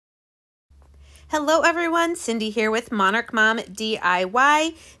Hello everyone, Cindy here with Monarch Mom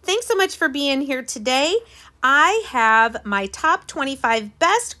DIY. Thanks so much for being here today. I have my top 25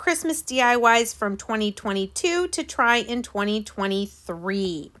 best Christmas DIYs from 2022 to try in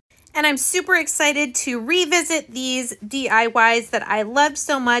 2023. And I'm super excited to revisit these DIYs that I loved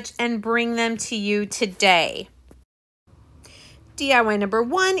so much and bring them to you today. DIY number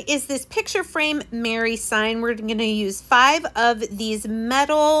one is this picture frame Mary sign. We're going to use 5 of these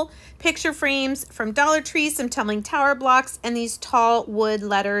metal picture frames from Dollar Tree, some tumbling tower blocks, and these tall wood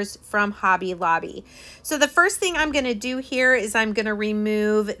letters from Hobby Lobby. So the first thing I'm going to do here is I'm going to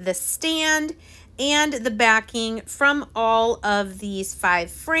remove the stand and the backing from all of these 5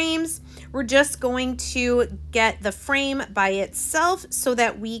 frames. We're just going to get the frame by itself so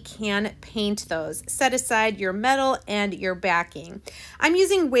that we can paint those. Set aside your metal and your backing. I'm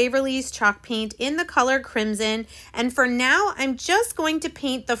using Waverly's chalk paint in the color Crimson, and for now I'm just going to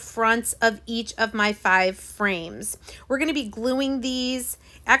paint the fronts of each of my 5 frames. We're going to be gluing these.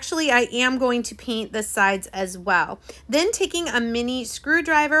 Actually, I am going to paint the sides as well. Then taking a mini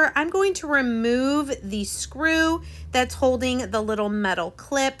screwdriver, I'm going to remove the screw that's holding the little metal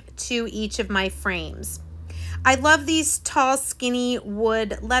clip to each of my frames. I love these tall, skinny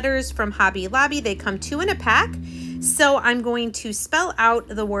wood letters from Hobby Lobby. They come 2 in a pack. So I'm going to spell out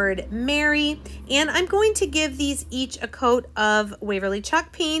the word Mary, and I'm going to give these each a coat of Waverly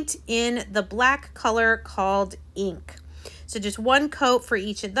chalk paint in the black color called Ink. So just 1 coat for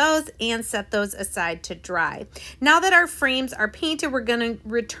each of those and set those aside to dry. Now that our frames are painted, we're going to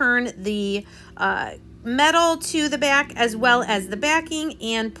return the metal to the back as well as the backing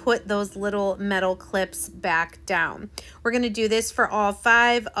and put those little metal clips back down. We're going to do this for all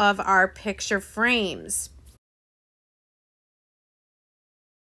 5 of our picture frames.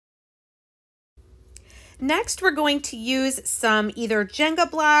 Next, we're going to use some either Jenga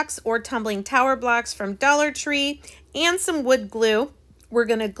blocks or tumbling tower blocks from Dollar Tree and some wood glue. We're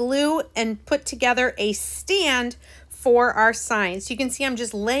going to glue and put together a stand for our sign. So you can see I'm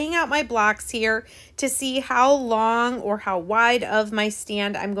just laying out my blocks here to see how long or how wide of my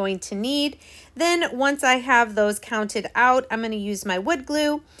stand I'm going to need. Then once I have those counted out, I'm going to use my wood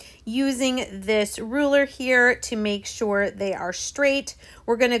glue, using this ruler here to make sure they are straight.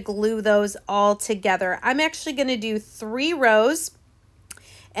 We're going to glue those all together. I'm actually going to do 3 rows.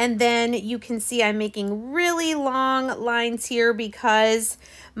 And then you can see I'm making really long lines here because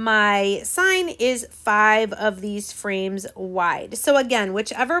my sign is 5 of these frames wide. So again,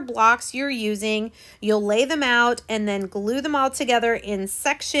 whichever blocks you're using, you'll lay them out and then glue them all together in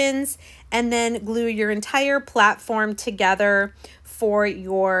sections and then glue your entire platform together for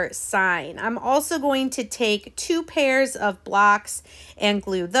your sign. I'm also going to take 2 pairs of blocks and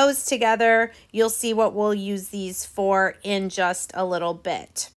glue those together. You'll see what we'll use these for in just a little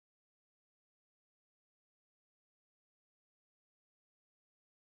bit.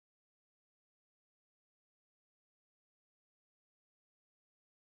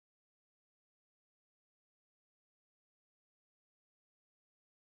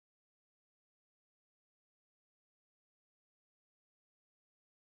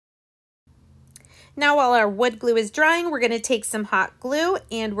 Now while our wood glue is drying, we're going to take some hot glue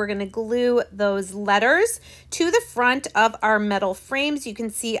and we're going to glue those letters to the front of our metal frames. You can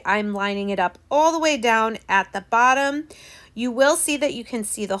see I'm lining it up all the way down at the bottom. You will see that you can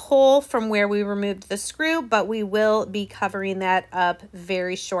see the hole from where we removed the screw, but we will be covering that up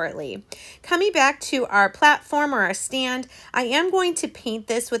very shortly. Coming back to our platform or our stand, I am going to paint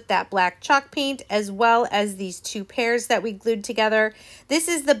this with that black chalk paint as well as these 2 pairs that we glued together. This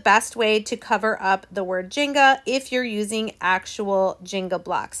is the best way to cover up the word Jenga if you're using actual Jenga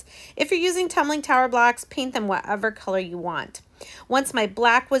blocks. If you're using tumbling tower blocks, paint them whatever color you want. Once my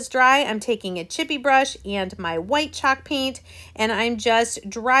black was dry, I'm taking a chippy brush and my white chalk paint, and I'm just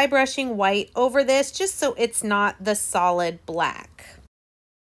dry brushing white over this just so it's not the solid black.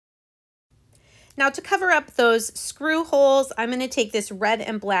 Now to cover up those screw holes, I'm going to take this red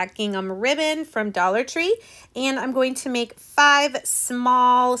and black gingham ribbon from Dollar Tree, and I'm going to make 5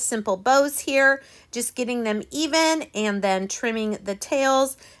 small simple bows here, just getting them even and then trimming the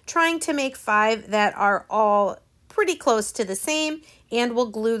tails, trying to make 5 that are all pretty close to the same, and we'll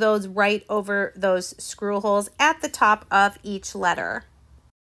glue those right over those screw holes at the top of each letter.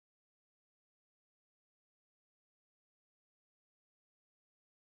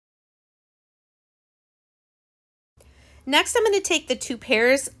 Next, I'm going to take the 2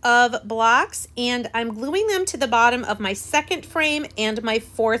 pairs of blocks and I'm gluing them to the bottom of my 2nd frame and my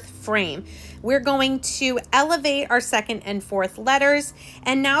 4th frame. we're going to elevate our second and fourth letters.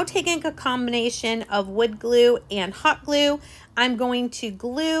 And now taking a combination of wood glue and hot glue, I'm going to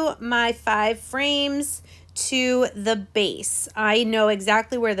glue my 5 frames to the base. I know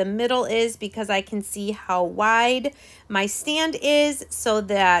exactly where the middle is because I can see how wide my stand is, so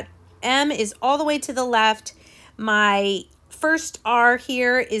that M is all the way to the left. My first R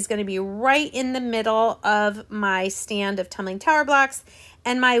here is going to be right in the middle of my stand of tumbling tower blocks,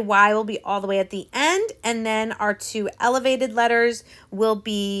 and my Y will be all the way at the end, and then our 2 elevated letters will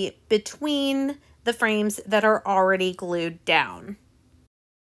be between the frames that are already glued down.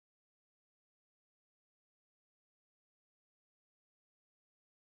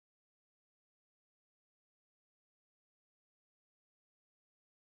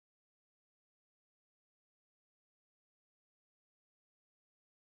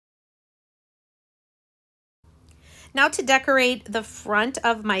 Now to decorate the front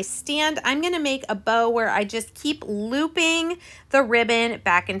of my stand, I'm going to make a bow where I just keep looping the ribbon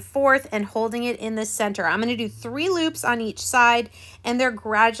back and forth and holding it in the center. I'm going to do 3 loops on each side, and they're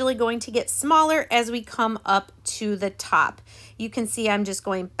gradually going to get smaller as we come up to the top. You can see I'm just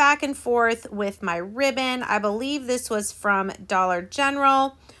going back and forth with my ribbon. I believe this was from Dollar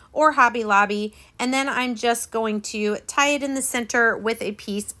General or Hobby Lobby, and then I'm just going to tie it in the center with a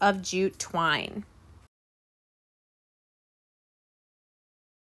piece of jute twine.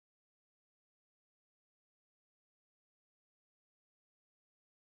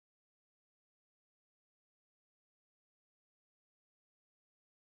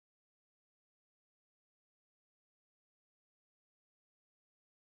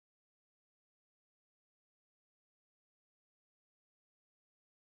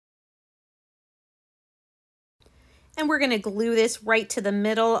 And we're going to glue this right to the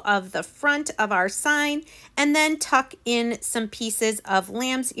middle of the front of our sign, and then tuck in some pieces of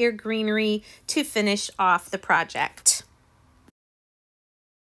lamb's ear greenery to finish off the project.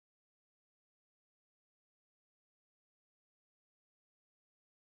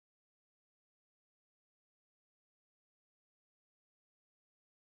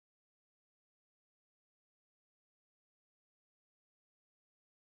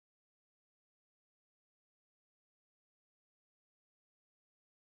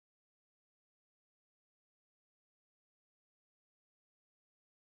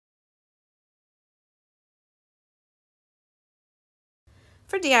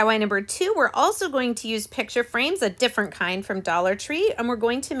 For DIY number 2, we're also going to use picture frames, a different kind from Dollar Tree, and we're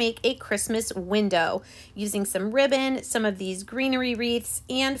going to make a Christmas window using some ribbon, some of these greenery wreaths,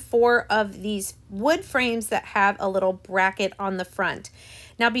 and 4 of these wood frames that have a little bracket on the front.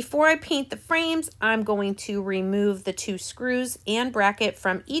 Now, before I paint the frames, I'm going to remove the 2 screws and bracket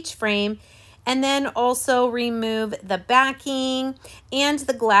from each frame, and then also remove the backing and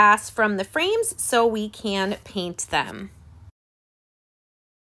the glass from the frames so we can paint them.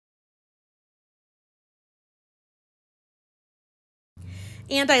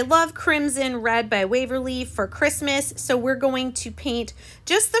 And I love Crimson Red by Waverly for Christmas, so we're going to paint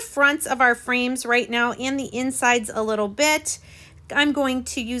just the fronts of our frames right now and the insides a little bit. I'm going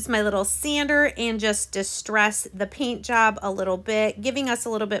to use my little sander and just distress the paint job a little bit, giving us a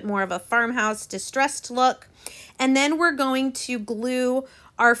little bit more of a farmhouse distressed look. And then we're going to glue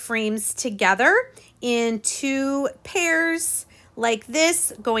our frames together in 2 pairs like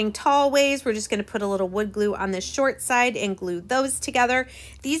this, going tall ways. We're just going to put a little wood glue on the short side and glue those together.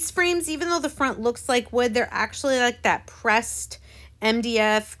 These frames, even though the front looks like wood, they're actually like that pressed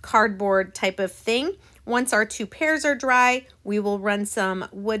MDF cardboard type of thing. Once our 2 pairs are dry, we will run some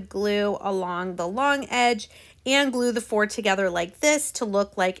wood glue along the long edge and glue the 4 together like this to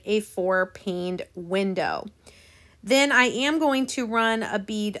look like a 4-paned window. Then I am going to run a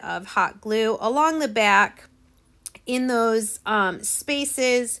bead of hot glue along the back in those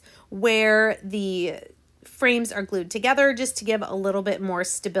spaces where the frames are glued together, just to give a little bit more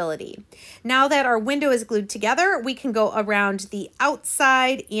stability. Now that our window is glued together, we can go around the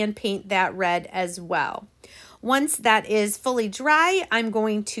outside and paint that red as well. Once that is fully dry, I'm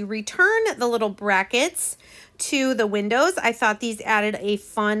going to return the little brackets to the windows. I thought these added a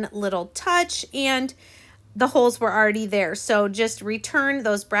fun little touch, and the holes were already there, so just return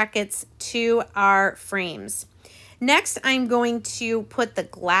those brackets to our frames. Next, I'm going to put the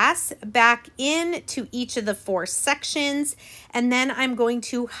glass back into each of the 4 sections, and then I'm going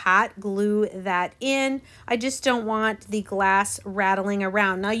to hot glue that in. I just don't want the glass rattling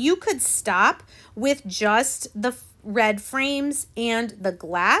around. Now, you could stop with just the red frames and the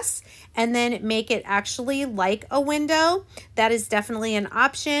glass and then make it actually like a window, that is definitely an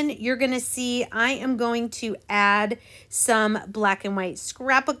option. You're going to see I am going to add some black and white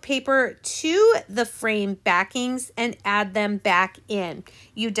scrapbook paper to the frame backings and add them back in.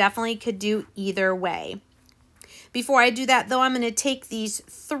 You definitely could do either way. Before I do that though, I'm going to take these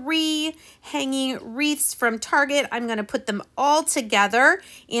 3 hanging wreaths from Target. I'm going to put them all together,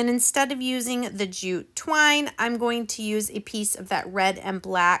 and instead of using the jute twine, I'm going to use a piece of that red and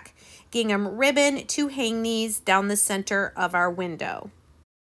black gingham ribbon to hang these down the center of our window.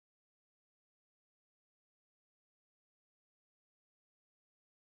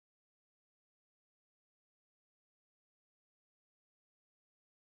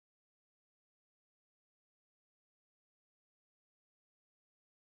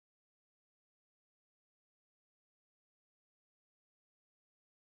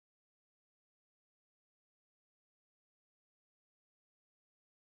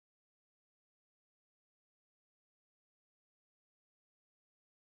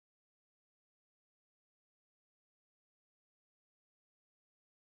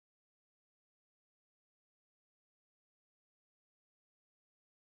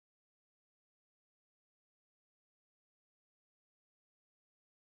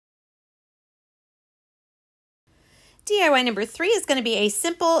 DIY number 3 is going to be a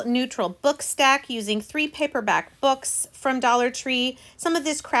simple neutral book stack using 3 paperback books from Dollar Tree, some of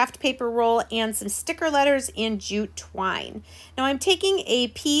this craft paper roll, and some sticker letters and jute twine. Now I'm taking a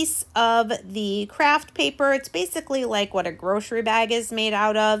piece of the craft paper. It's basically like what a grocery bag is made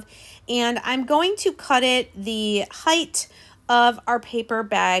out of, and I'm going to cut it the height of our paper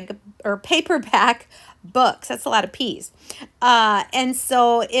bag or paperback books. That's a lot of P's. And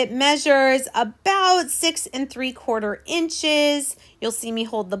so it measures about 6 3/4 inches. You'll see me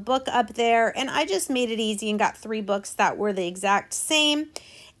hold the book up there, and I just made it easy and got 3 books that were the exact same.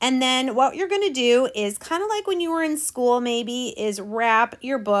 And then what you're going to do is kind of like when you were in school maybe, is wrap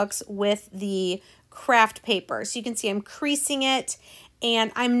your books with the craft paper. So you can see I'm creasing it,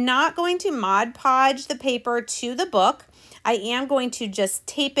 and I'm not going to Mod Podge the paper to the book. I am going to just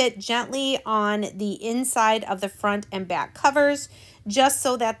tape it gently on the inside of the front and back covers, just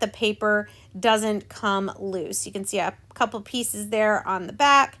so that the paper doesn't come loose. You can see a couple pieces there on the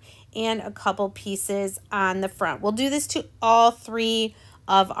back and a couple pieces on the front. We'll do this to all 3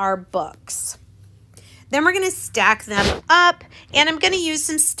 of our books. Then we're going to stack them up, and I'm going to use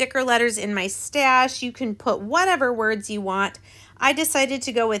some sticker letters in my stash. You can put whatever words you want. I decided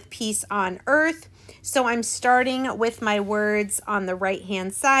to go with Peace on Earth. So I'm starting with my words on the right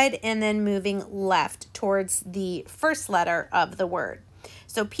hand side and then moving left towards the first letter of the word.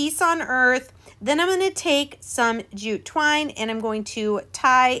 So Peace on Earth. Then I'm going to take some jute twine and I'm going to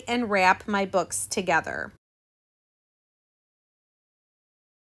tie and wrap my books together.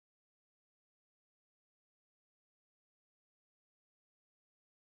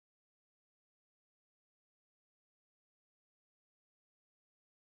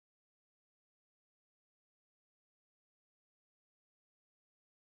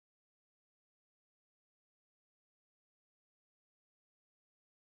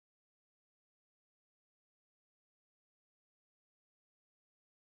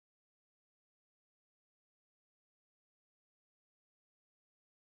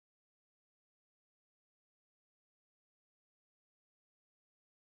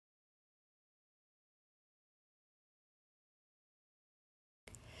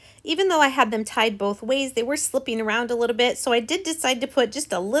 Even though I had them tied both ways, they were slipping around a little bit, so I did decide to put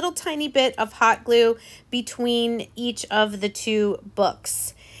just a little tiny bit of hot glue between each of the 2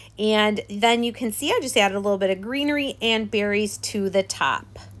 books. And then you can see I just added a little bit of greenery and berries to the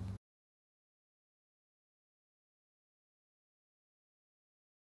top.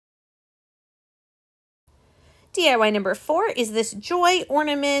 DIY number 4 is this Joy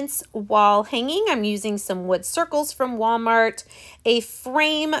Ornaments wall hanging. I'm using some wood circles from Walmart, a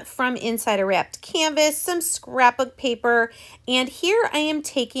frame from Inside a Wrapped Canvas, some scrapbook paper, and here I am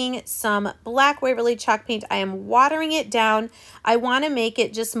taking some black Waverly chalk paint. I am watering it down. I want to make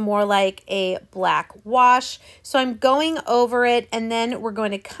it just more like a black wash, so I'm going over it, and then we're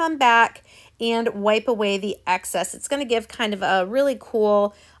going to come back and wipe away the excess. It's going to give kind of a really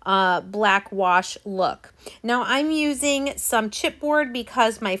cool black wash look. Now I'm using some chipboard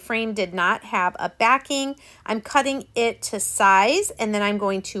because my frame did not have a backing. I'm cutting it to size, and then I'm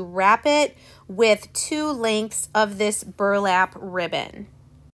going to wrap it with 2 lengths of this burlap ribbon.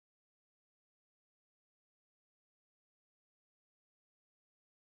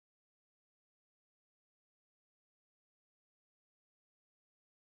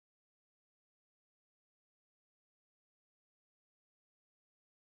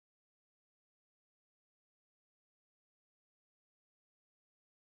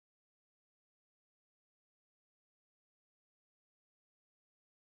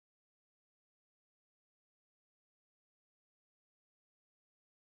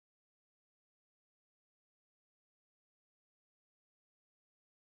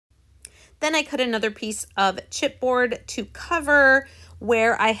 Then I cut another piece of chipboard to cover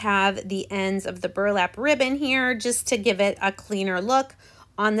where I have the ends of the burlap ribbon here, just to give it a cleaner look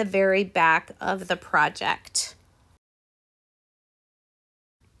on the very back of the project.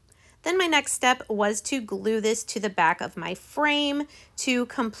 Then my next step was to glue this to the back of my frame to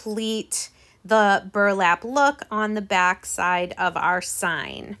complete the burlap look on the back side of our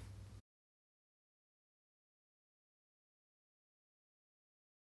sign.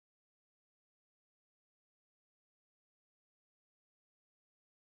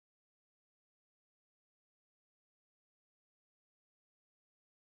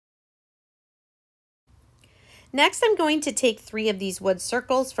 Next, I'm going to take 3 of these wood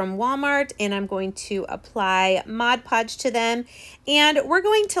circles from Walmart and I'm going to apply Mod Podge to them, and we're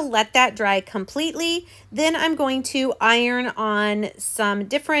going to let that dry completely. Then I'm going to iron on some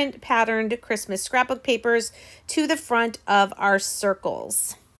different patterned Christmas scrapbook papers to the front of our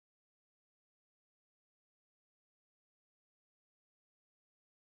circles.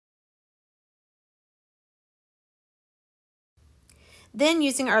 Then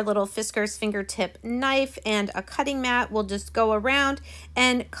using our little Fisker's fingertip knife and a cutting mat, we'll just go around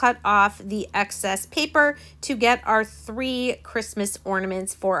and cut off the excess paper to get our 3 Christmas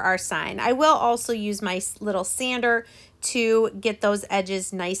ornaments for our sign. I will also use my little sander to get those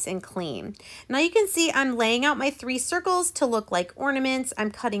edges nice and clean. Now you can see I'm laying out my 3 circles to look like ornaments. I'm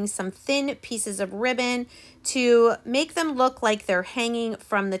cutting some thin pieces of ribbon to make them look like they're hanging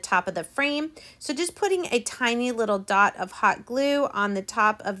from the top of the frame. So just putting a tiny little dot of hot glue on the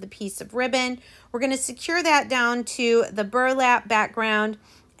top of the piece of ribbon. We're going to secure that down to the burlap background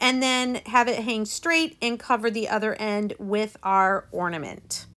and then have it hang straight and cover the other end with our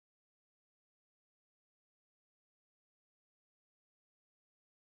ornament.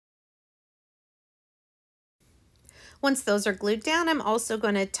 Once those are glued down, I'm also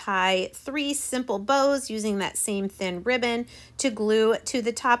going to tie 3 simple bows using that same thin ribbon to glue to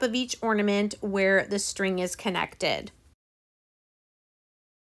the top of each ornament where the string is connected.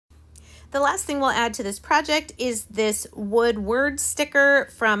 The last thing we'll add to this project is this wood word sticker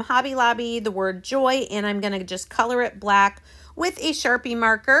from Hobby Lobby, the word joy, and I'm going to just color it black with a Sharpie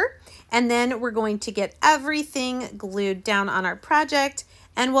marker. And then we're going to get everything glued down on our project,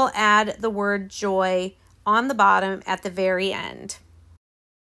 and we'll add the word joy on the bottom at the very end.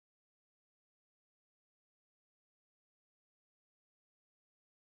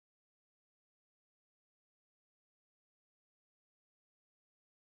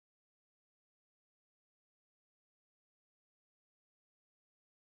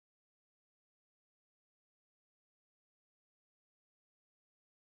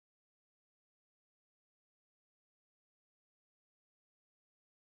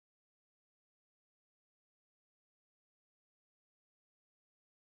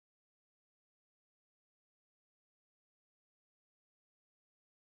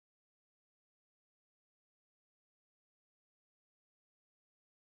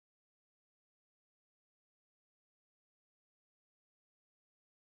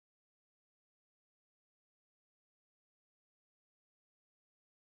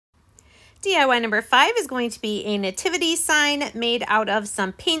 DIY number 5 is going to be a nativity sign made out of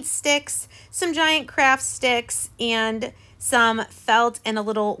some paint sticks, some giant craft sticks, and some felt and a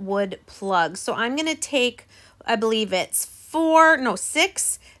little wood plug. So I'm going to take, I believe it's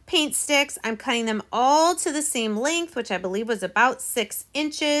 6 paint sticks. I'm cutting them all to the same length, which I believe was about 6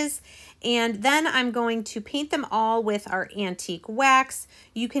 inches. And then I'm going to paint them all with our antique wax.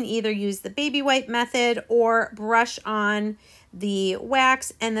 You can either use the baby wipe method or brush on the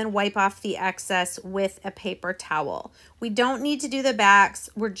wax and then wipe off the excess with a paper towel. We don't need to do the backs.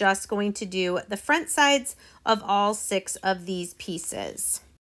 We're just going to do the front sides of all 6 of these pieces.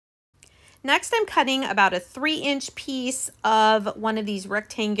 Next, I'm cutting about a 3-inch piece of one of these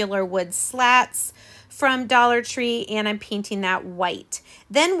rectangular wood slats from Dollar Tree, and I'm painting that white.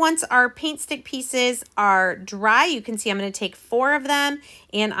 Then once our paint stick pieces are dry, you can see I'm going to take 4 of them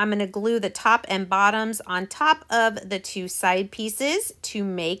and I'm going to glue the top and bottoms on top of the 2 side pieces to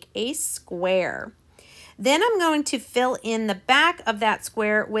make a square. Then I'm going to fill in the back of that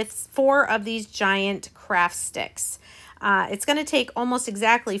square with 4 of these giant craft sticks. It's going to take almost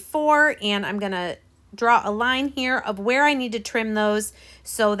exactly 4, and I'm going to draw a line here of where I need to trim those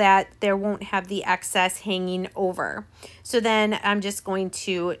so that there won't have the excess hanging over. So then I'm just going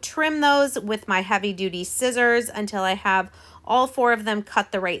to trim those with my heavy duty scissors until I have all 4 of them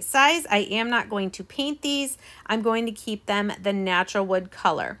cut the right size. I am not going to paint these. I'm going to keep them the natural wood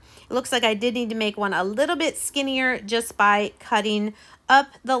color. It looks like I did need to make one a little bit skinnier just by cutting up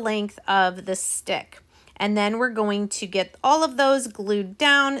the length of the stick. And then we're going to get all of those glued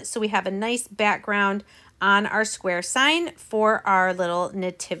down so we have a nice background on our square sign for our little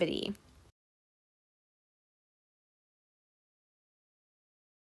nativity.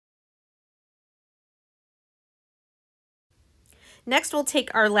 Next, we'll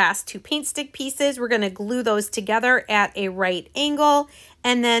take our last two paint stick pieces. We're going to glue those together at a right angle,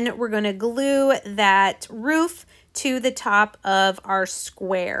 and then we're going to glue that roof to the top of our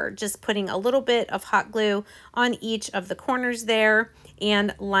square, just putting a little bit of hot glue on each of the corners there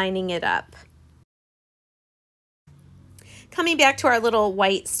and lining it up. Coming back to our little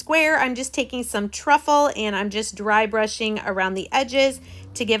white square, I'm just taking some truffle and I'm just dry brushing around the edges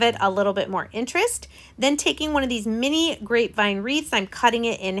to give it a little bit more interest. Then taking one of these mini grapevine wreaths, I'm cutting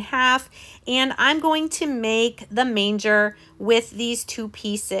it in half, and I'm going to make the manger with these two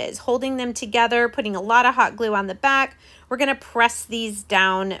pieces, holding them together, putting a lot of hot glue on the back. We're going to press these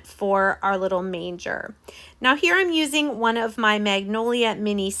down for our little manger. Now here I'm using one of my Magnolia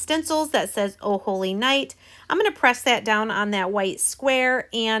mini stencils that says "Oh Holy Night." I'm going to press that down on that white square,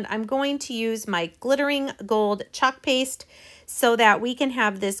 and I'm going to use my glittering gold chalk paste so that we can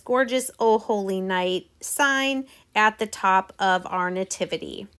have this gorgeous "Oh Holy Night" sign at the top of our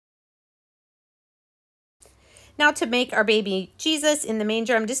nativity. Now to make our baby Jesus in the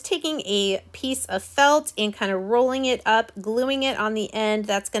manger, I'm just taking a piece of felt and kind of rolling it up, gluing it on the end.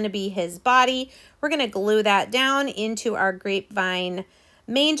 That's going to be his body. We're going to glue that down into our grapevine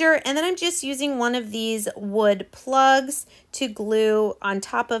manger, and then I'm just using one of these wood plugs to glue on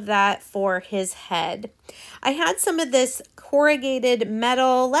top of that for his head. I had some of this corrugated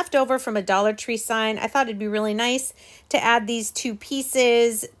metal left over from a Dollar Tree sign. I thought it'd be really nice to add these two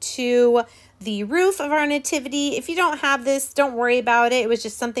pieces to the roof of our nativity. If you don't have this, don't worry about it. It was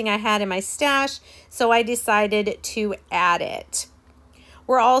just something I had in my stash, so I decided to add it.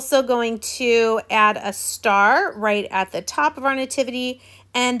 We're also going to add a star right at the top of our nativity,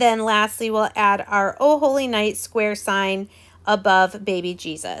 and then lastly we'll add our "Oh Holy Night" square sign above baby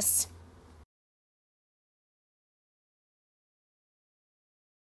Jesus.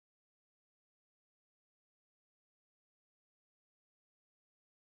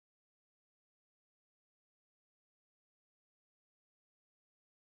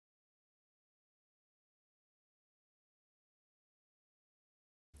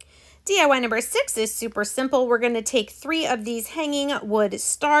 DIY number 6 is super simple. We're going to take 3 of these hanging wood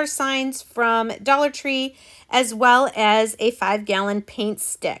star signs from Dollar Tree, as well as a 5-gallon paint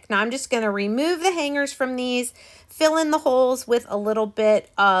stick. Now I'm just going to remove the hangers from these, fill in the holes with a little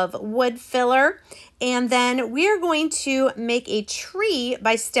bit of wood filler, and then we're going to make a tree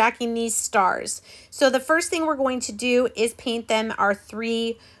by stacking these stars. So the first thing we're going to do is paint them our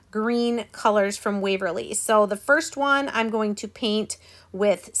 3 green colors from Waverly. So the first one I'm going to paint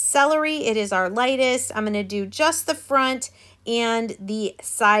with celery. It is our lightest. I'm going to do just the front and the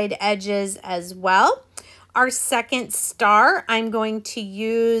side edges as well. Our second star, I'm going to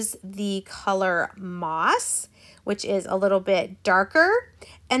use the color moss, which is a little bit darker.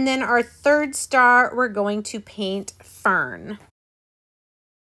 And then our third star, we're going to paint fern.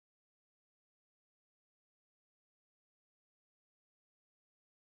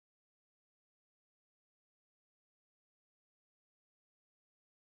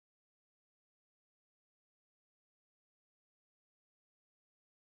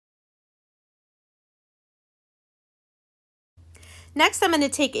 Next, I'm going to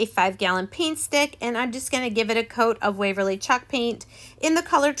take a 5-gallon paint stick and I'm just going to give it a coat of Waverly chalk paint in the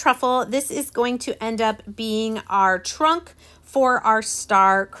color truffle. This is going to end up being our trunk for our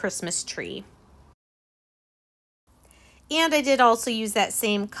star Christmas tree. And I did also use that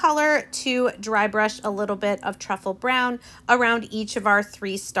same color to dry brush a little bit of truffle brown around each of our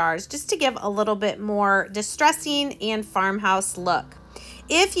 3 stars, just to give a little bit more distressing and farmhouse look.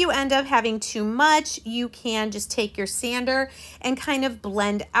 If you end up having too much, you can just take your sander and kind of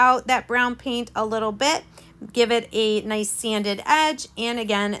blend out that brown paint a little bit, give it a nice sanded edge, and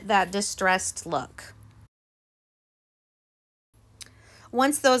again, that distressed look.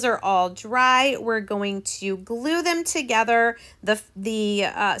 Once those are all dry, we're going to glue them together,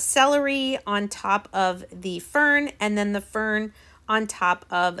 the celery on top of the fern, and then the fern on top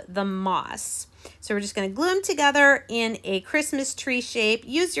of the moss. So we're just going to glue them together in a Christmas tree shape.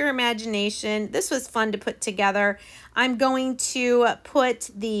 Use your imagination. This was fun to put together. I'm going to put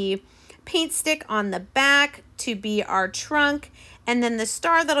the paint stick on the back to be our trunk, and then the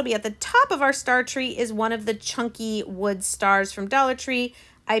star that'll be at the top of our star tree is one of the chunky wood stars from Dollar Tree.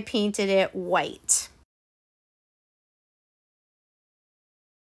 I painted it white.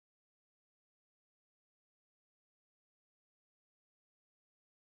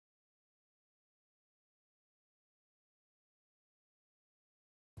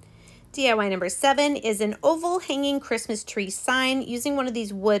 DIY number 7 is an oval hanging Christmas tree sign using one of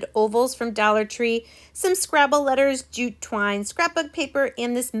these wood ovals from Dollar Tree, some Scrabble letters, jute twine, scrapbook paper,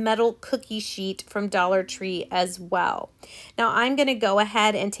 and this metal cookie sheet from Dollar Tree as well. Now I'm going to go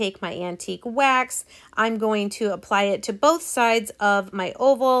ahead and take my antique wax. I'm going to apply it to both sides of my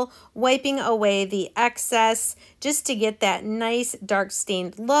oval, wiping away the excess just to get that nice dark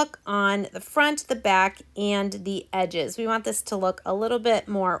stained look on the front, the back, and the edges. We want this to look a little bit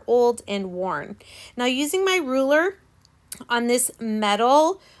more old and worn. Now using my ruler on this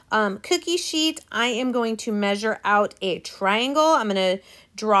metal cookie sheet, I am going to measure out a triangle. I'm going to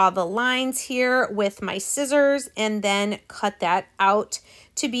draw the lines here with my scissors and then cut that out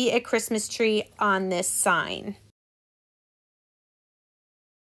to be a Christmas tree on this sign.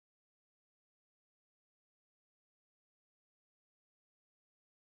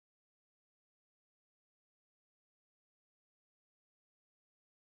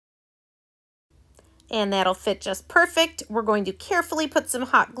 And that'll fit just perfect. We're going to carefully put some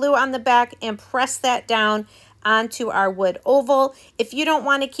hot glue on the back and press that down onto our wood oval. If you don't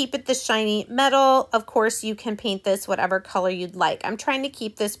want to keep it the shiny metal, of course you can paint this whatever color you'd like. I'm trying to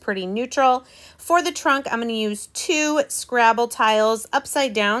keep this pretty neutral. For the trunk, I'm going to use 2 Scrabble tiles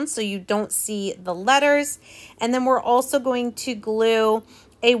upside down so you don't see the letters. And then we're also going to glue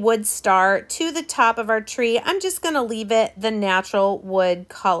a wood star to the top of our tree. I'm just going to leave it the natural wood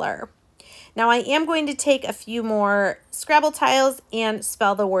color. Now I am going to take a few more Scrabble tiles and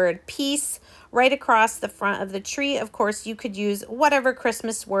spell the word peace right across the front of the tree. Of course, you could use whatever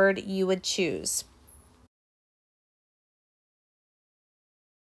Christmas word you would choose.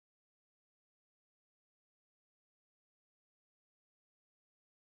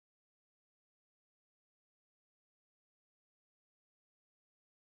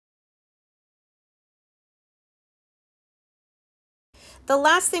 The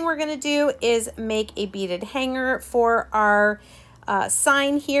last thing we're going to do is make a beaded hanger for our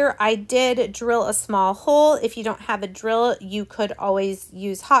sign here. I did drill a small hole. If you don't have a drill, you could always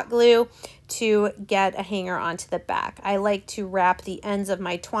use hot glue to get a hanger onto the back. I like to wrap the ends of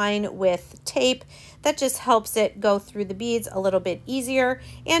my twine with tape. That just helps it go through the beads a little bit easier.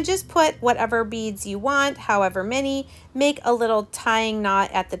 And just put whatever beads you want, however many. Make a little tying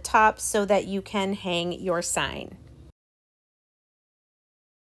knot at the top so that you can hang your sign.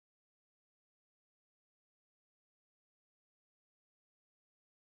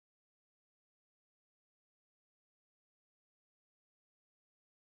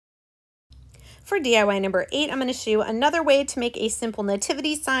 For DIY number 8, I'm going to show you another way to make a simple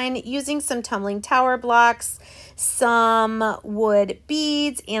nativity sign using some tumbling tower blocks, some wood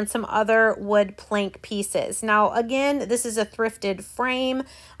beads, and some other wood plank pieces. Now, again, this is a thrifted frame.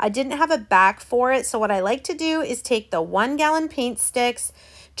 I didn't have a back for it, so what I like to do is take the 1-gallon paint sticks,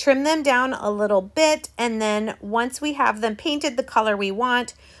 trim them down a little bit, and then once we have them painted the color we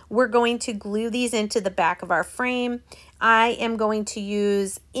want, we're going to glue these into the back of our frame. I am going to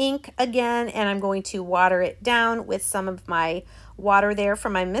use ink again, and I'm going to water it down with some of my water there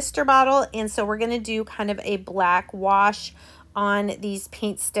from my mister bottle. And so we're going to do kind of a black wash on these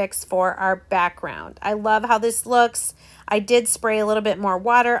paint sticks for our background. I love how this looks. I did spray a little bit more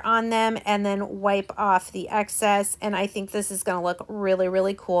water on them and then wipe off the excess, and I think this is going to look really,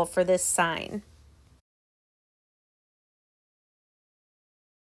 really cool for this sign.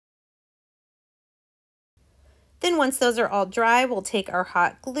 Then once those are all dry, we'll take our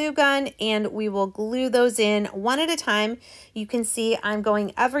hot glue gun and we will glue those in one at a time. You can see I'm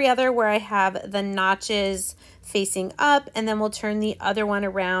going every other where I have the notches facing up, and then we'll turn the other one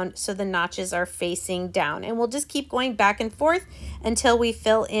around so the notches are facing down. And we'll just keep going back and forth until we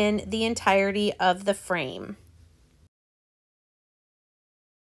fill in the entirety of the frame.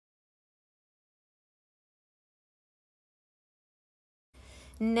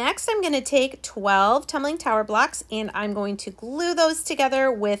 Next, I'm going to take 12 tumbling tower blocks and I'm going to glue those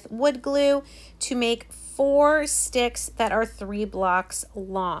together with wood glue to make 4 sticks that are 3 blocks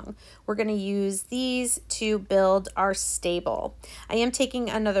long. We're going to use these to build our stable. I am taking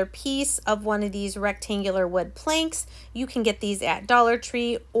another piece of one of these rectangular wood planks. You can get these at Dollar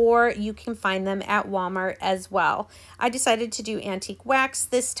Tree or you can find them at Walmart as well. I decided to do antique wax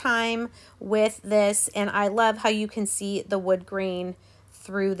this time with this, and I love how you can see the wood grain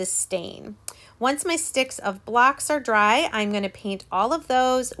through the stain. Once my sticks of blocks are dry, I'm going to paint all of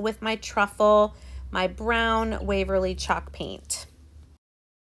those with my truffle, my brown Waverly chalk paint.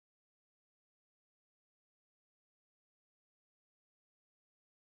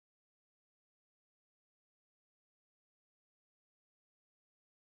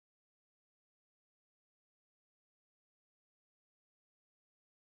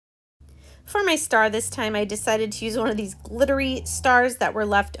 For my star this time, I decided to use one of these glittery stars that were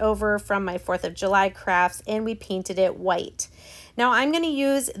left over from my 4th of July crafts, and we painted it white. Now I'm going to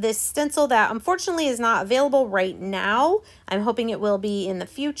use this stencil that unfortunately is not available right now. I'm hoping it will be in the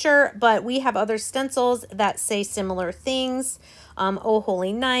future, but we have other stencils that say similar things. Oh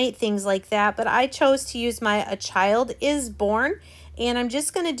Holy Night, things like that. But I chose to use my A Child Is Born, and I'm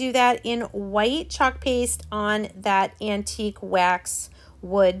just going to do that in white chalk paste on that antique wax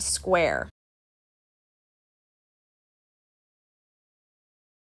wood square.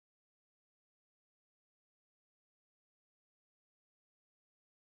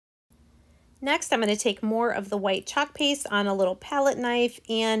 Next, I'm going to take more of the white chalk paste on a little palette knife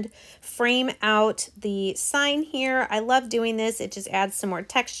and frame out the sign here. I love doing this. It just adds some more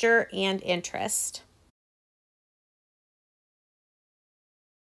texture and interest.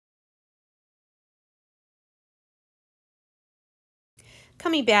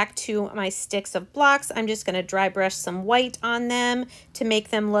 Coming back to my sticks of blocks, I'm just going to dry brush some white on them to make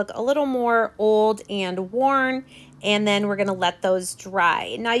them look a little more old and worn, and then we're going to let those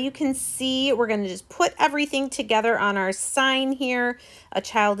dry. Now you can see we're going to just put everything together on our sign here. A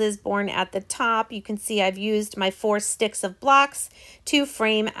Child Is Born at the top. You can see I've used my 4 sticks of blocks to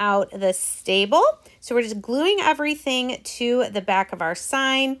frame out the stable. So we're just gluing everything to the back of our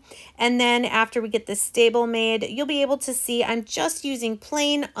sign, and then after we get the stable made, you'll be able to see I'm just using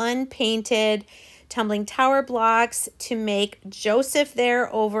plain unpainted tumbling tower blocks to make Joseph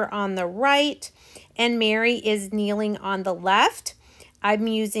there over on the right, and Mary is kneeling on the left. I'm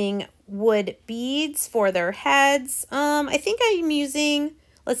using wood beads for their heads. I think I'm using,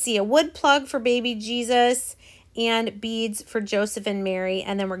 let's see, a wood plug for baby Jesus and beads for Joseph and Mary,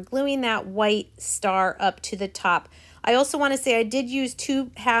 and then we're gluing that white star up to the top. I also want to say I did use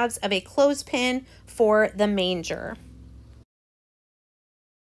 2 halves of a clothespin for the manger.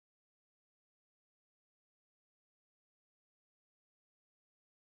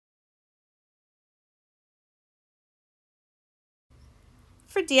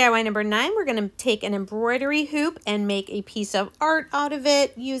 For DIY number 9, we're going to take an embroidery hoop and make a piece of art out of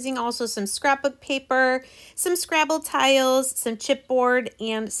it using also some scrapbook paper, some Scrabble tiles, some chipboard,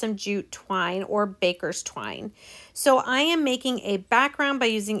 and some jute twine or baker's twine. So I am making a background by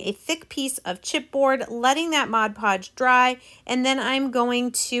using a thick piece of chipboard, letting that Mod Podge dry, and then I'm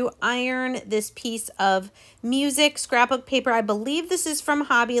going to iron this piece of music scrapbook paper. I believe this is from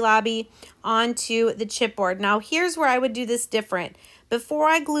Hobby Lobby onto the chipboard. Now here's where I would do this different. Before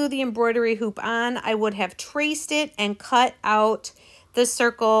I glue the embroidery hoop on, I would have traced it and cut out the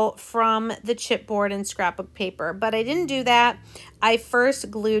circle from the chipboard and scrapbook paper, but I didn't do that. I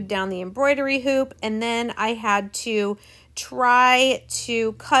first glued down the embroidery hoop, and then I had to try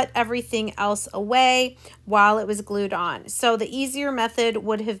to cut everything else away while it was glued on. So the easier method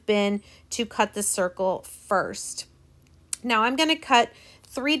would have been to cut the circle first. Now I'm going to cut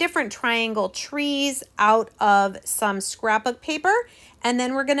 3 different triangle trees out of some scrapbook paper, and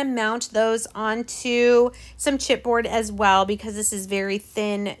then we're going to mount those onto some chipboard as well because this is very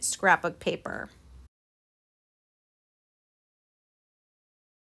thin scrapbook paper.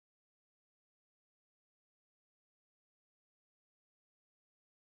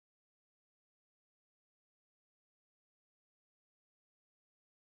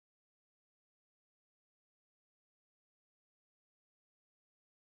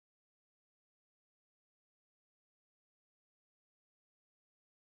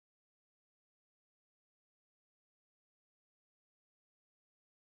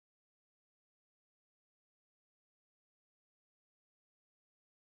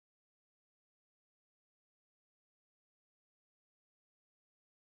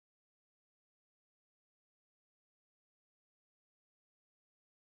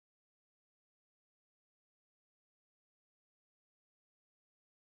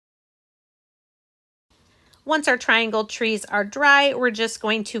 Once our triangle trees are dry, we're just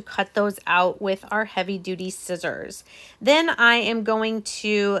going to cut those out with our heavy duty scissors. Then I am going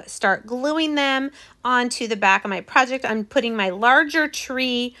to start gluing them onto the back of my project. I'm putting my larger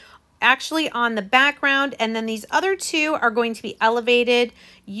tree actually on the background, and then these other 2 are going to be elevated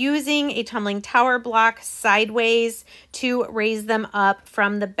using a tumbling tower block sideways to raise them up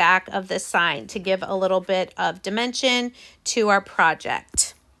from the back of the sign to give a little bit of dimension to our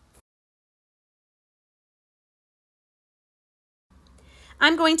project.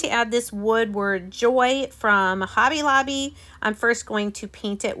 I'm going to add this wood word joy from Hobby Lobby. I'm first going to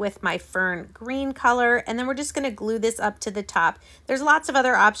paint it with my fern green color, and then we're just going to glue this up to the top. There's lots of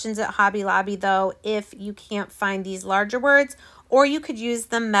other options at Hobby Lobby though if you can't find these larger words, or you could use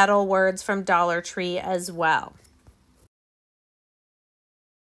the metal words from Dollar Tree as well.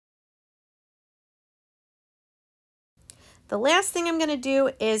 The last thing I'm going to do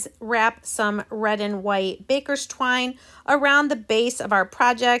is wrap some red and white baker's twine around the base of our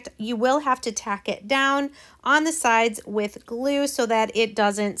project. You will have to tack it down on the sides with glue so that it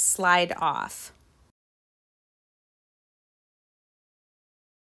doesn't slide off.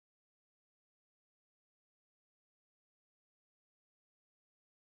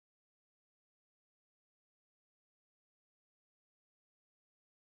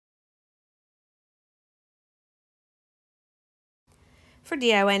 For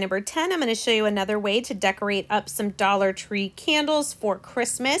DIY number 10, I'm going to show you another way to decorate up some Dollar Tree candles for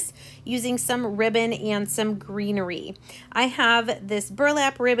Christmas using some ribbon and some greenery. I have this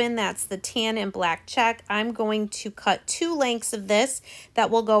burlap ribbon that's the tan and black check. I'm going to cut 2 lengths of this that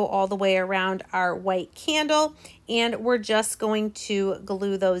will go all the way around our white candle, and we're just going to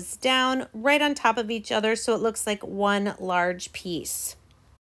glue those down right on top of each other so it looks like one large piece.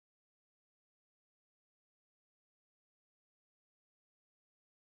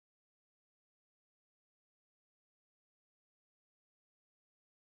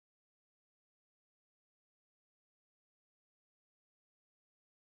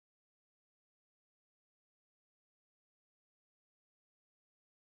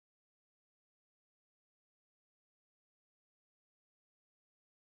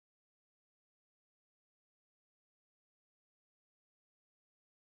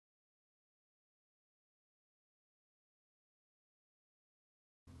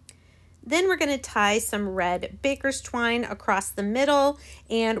 Then we're going to tie some red baker's twine across the middle,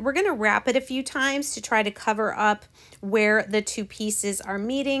 and we're going to wrap it a few times to try to cover up where the 2 pieces are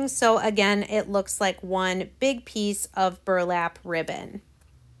meeting. So again, it looks like one big piece of burlap ribbon.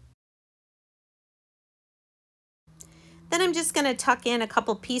 Then I'm just going to tuck in a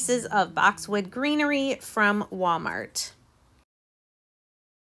couple pieces of boxwood greenery from Walmart.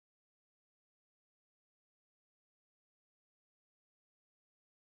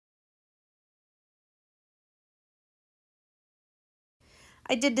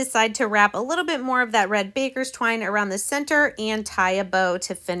 I did decide to wrap a little bit more of that red baker's twine around the center and tie a bow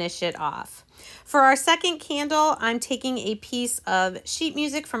to finish it off. For our second candle, I'm taking a piece of sheet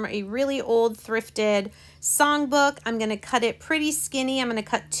music from a really old thrifted songbook. I'm going to cut it pretty skinny. I'm going to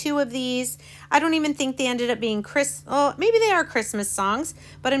cut 2 of these. I don't even think they ended up being maybe they are Christmas songs,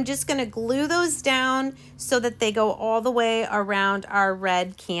 but I'm just going to glue those down so that they go all the way around our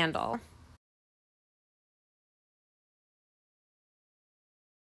red candle.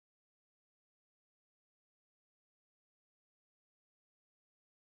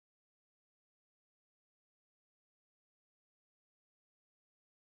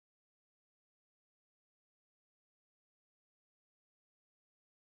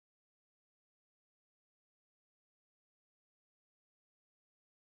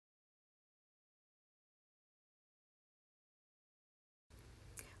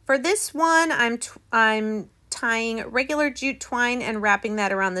 For this one, I'm tying regular jute twine and wrapping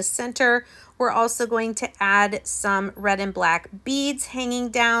that around the center. We're also going to add some red and black beads hanging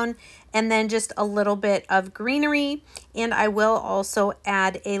down, and then just a little bit of greenery. And I will also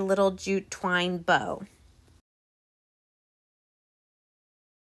add a little jute twine bow.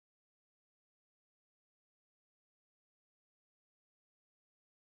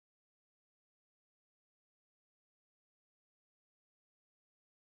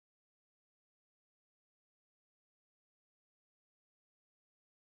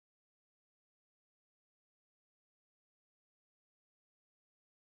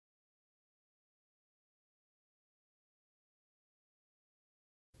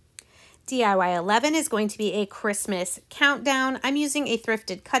 DIY 11 is going to be a Christmas countdown. I'm using a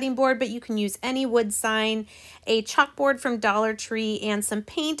thrifted cutting board, but you can use any wood sign, a chalkboard from Dollar Tree, and some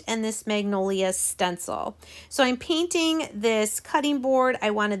paint and this magnolia stencil. So I'm painting this cutting board.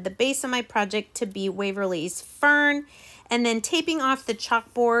 I wanted the base of my project to be Waverly's Fern, and then taping off the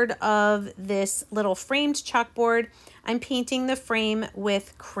chalkboard of this little framed chalkboard, I'm painting the frame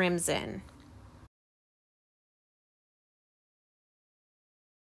with crimson.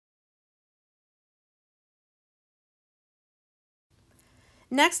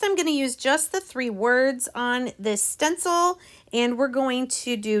 Next, I'm going to use just the 3 words on this stencil, and we're going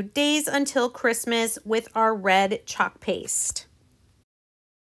to do Days Until Christmas with our red chalk paste.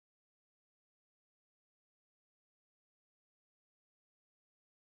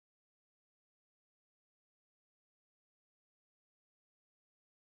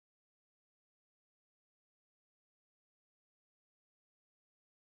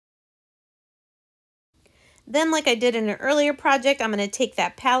 Then, like I did in an earlier project, I'm going to take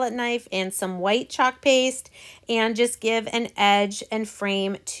that palette knife and some white chalk paste and just give an edge and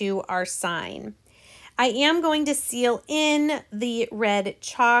frame to our sign. I am going to seal in the red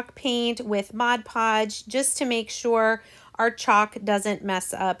chalk paint with Mod Podge just to make sure our chalk doesn't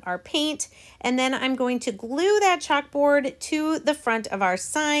mess up our paint. And then I'm going to glue that chalkboard to the front of our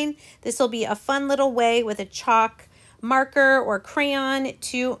sign. This will be a fun little way with a chalk marker or crayon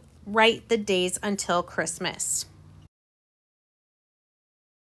to write the days until Christmas.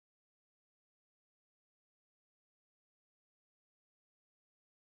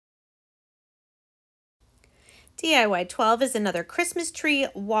 DIY 12 is another Christmas tree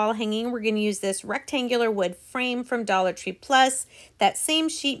wall hanging. We're going to use this rectangular wood frame from Dollar Tree Plus, that same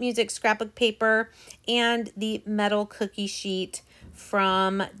sheet music scrapbook paper, and the metal cookie sheet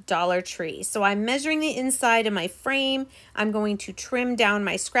from Dollar Tree. So I'm measuring the inside of my frame. I'm going to trim down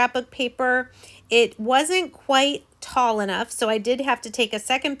my scrapbook paper. It wasn't quite tall enough, so I did have to take a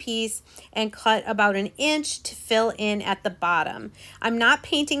second piece and cut about 1 inch to fill in at the bottom. I'm not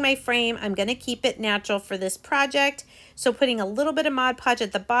painting my frame. I'm going to keep it natural for this project. So putting a little bit of Mod Podge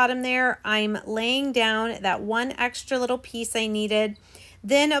at the bottom there, I'm laying down that one extra little piece I needed,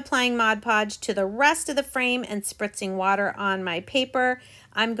 then applying Mod Podge to the rest of the frame and spritzing water on my paper.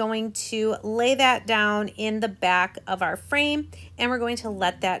 I'm going to lay that down in the back of our frame, and we're going to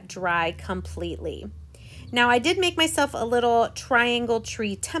let that dry completely. Now I did make myself a little triangle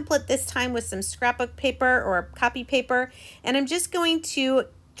tree template this time with some scrapbook paper or copy paper, and I'm just going to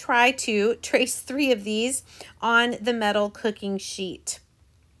try to trace 3 of these on the metal cooking sheet.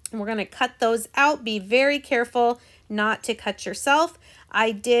 And we're going to cut those out. Be very careful not to cut yourself.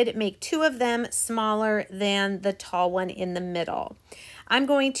 I did make 2 of them smaller than the tall one in the middle. I'm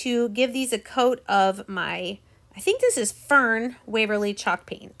going to give these a coat of my, I think this is Fern Waverly chalk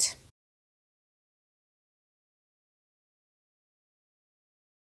paint.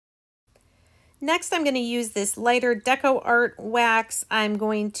 Next, I'm going to use this lighter Deco Art wax. I'm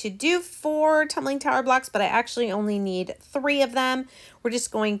going to do 4 tumbling tower blocks, but I actually only need 3 of them. We're just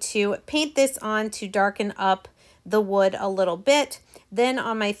going to paint this on to darken up the wood a little bit. Then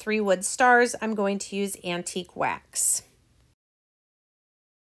on my 3 wood stars, I'm going to use antique wax.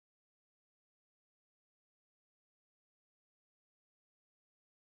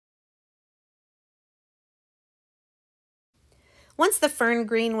 Once the fern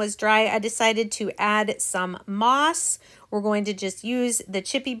green was dry, I decided to add some moss. We're going to just use the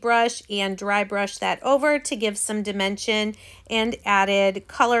chippy brush and dry brush that over to give some dimension and added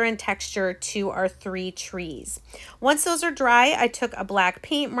color and texture to our 3 trees. Once those are dry, I took a black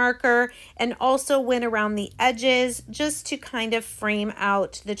paint marker and also went around the edges just to kind of frame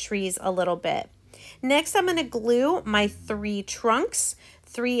out the trees a little bit. Next, I'm going to glue my 3 trunks,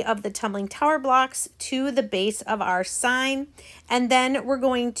 3 of the tumbling tower blocks to the base of our sign, and then we're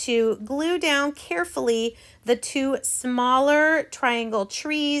going to glue down carefully the 2 smaller triangle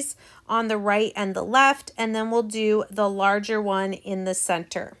trees on the right and the left, and then we'll do the larger one in the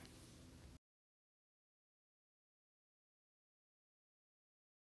center.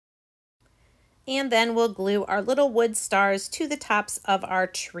 And then we'll glue our little wood stars to the tops of our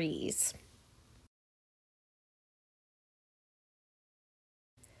trees.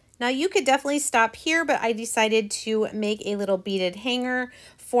 Now you could definitely stop here, but I decided to make a little beaded hanger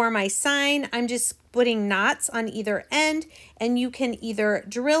for my sign. I'm just putting knots on either end, and you can either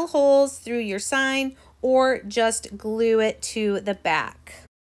drill holes through your sign or just glue it to the back.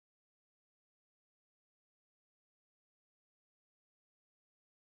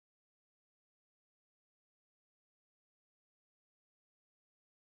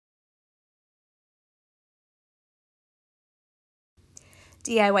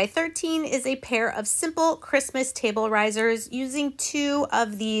 DIY 13 is a pair of simple Christmas table risers using 2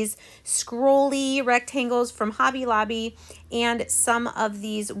 of these scrolly rectangles from Hobby Lobby and some of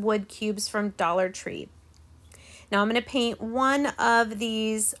these wood cubes from Dollar Tree. Now I'm going to paint one of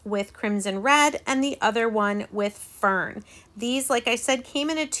these with crimson red and the other one with fern. These, like I said, came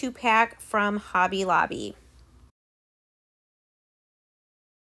in a 2-pack from Hobby Lobby.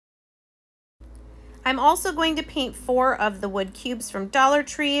 I'm also going to paint 4 of the wood cubes from Dollar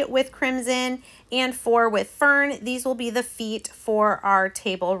Tree with crimson and 4 with fern. These will be the feet for our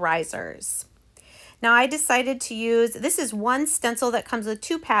table risers. Now I decided to use, this is one stencil that comes with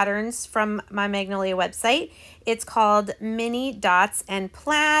 2 patterns from my Magnolia website. It's called Mini Dots and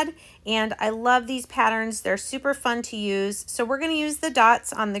Plaid, and I love these patterns. They're super fun to use. So we're going to use the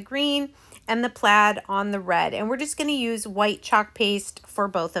dots on the green and the plaid on the red, and we're just going to use white chalk paste for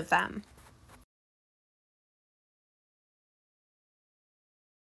both of them.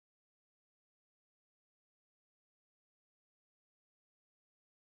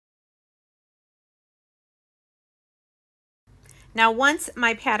 Now, once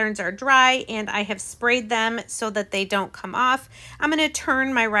my patterns are dry and I have sprayed them so that they don't come off, I'm going to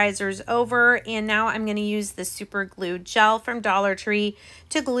turn my risers over, and now I'm going to use the super glue gel from Dollar Tree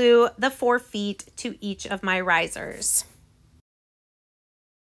to glue the 4 feet to each of my risers.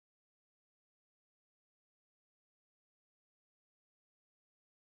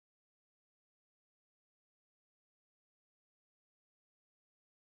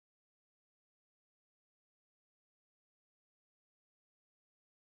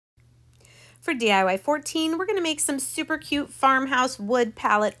 For DIY 14, we're going to make some super cute farmhouse wood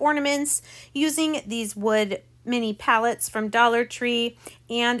pallet ornaments using these wood mini pallets from Dollar Tree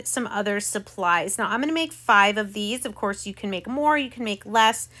and some other supplies. Now I'm going to make 5 of these. Of course, you can make more, you can make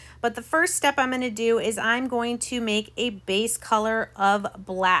less, but the first step I'm going to do is I'm going to make a base color of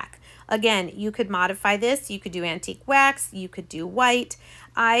black. Again, you could modify this. You could do antique wax, you could do white.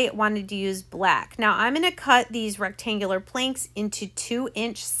 I wanted to use black. Now I'm going to cut these rectangular planks into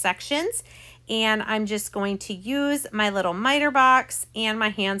 2-inch sections, and I'm just going to use my little miter box and my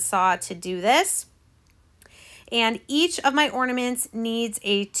handsaw to do this. And each of my ornaments needs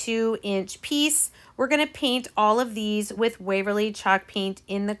a 2-inch piece. We're going to paint all of these with Waverly chalk paint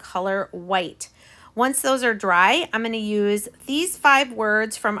in the color white. Once those are dry, I'm going to use these 5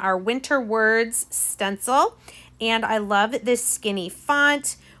 words from our Winter Words stencil. And I love this skinny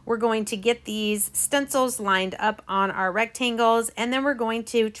font. We're going to get these stencils lined up on our rectangles, and then we're going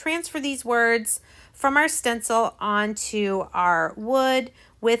to transfer these words from our stencil onto our wood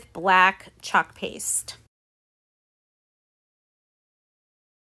with black chalk paste.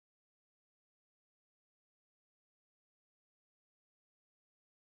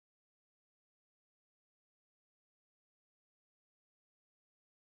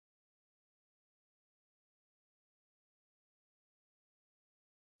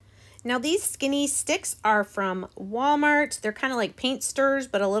 Now these skinny sticks are from Walmart. They're kind of like paint stirrers,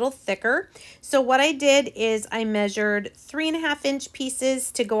 but a little thicker. So what I did is I measured 3.5-inch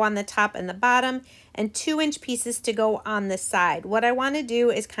pieces to go on the top and the bottom, and 2-inch pieces to go on the side. What I want to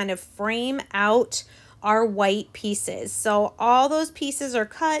do is kind of frame out our white pieces. So all those pieces are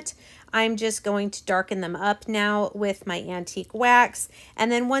cut. I'm just going to darken them up now with my antique wax. And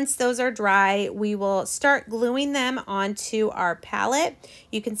then once those are dry, we will start gluing them onto our palette.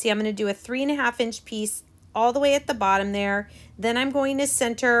 You can see I'm going to do a 3.5-inch piece all the way at the bottom there. Then I'm going to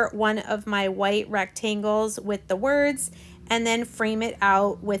center one of my white rectangles with the words, and then frame it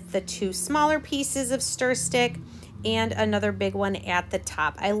out with the 2 smaller pieces of stir stick and another big one at the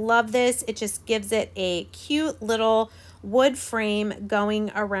top. I love this. It just gives it a cute little wood frame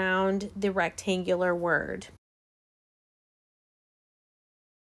going around the rectangular word.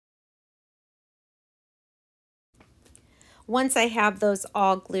 Once I have those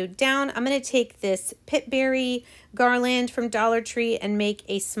all glued down, I'm going to take this pitberry garland from Dollar Tree and make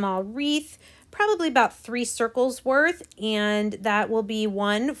a small wreath, probably about 3 circles worth, and that will be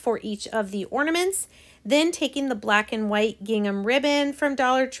 1 for each of the ornaments. Then taking the black and white gingham ribbon from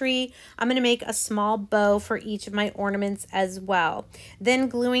Dollar Tree, I'm going to make a small bow for each of my ornaments as well. Then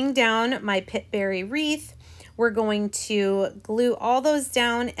gluing down my pitberry wreath, we're going to glue all those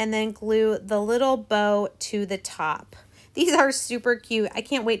down and then glue the little bow to the top. These are super cute. I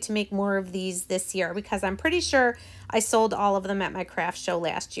can't wait to make more of these this year because I'm pretty sure I sold all of them at my craft show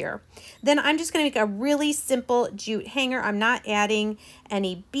last year. Then I'm just going to make a really simple jute hanger. I'm not adding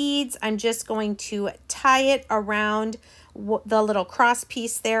any beads. I'm just going to tie it around the little cross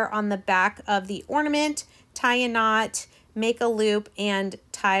piece there on the back of the ornament, tie a knot, make a loop, and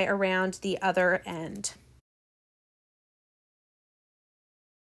tie around the other end.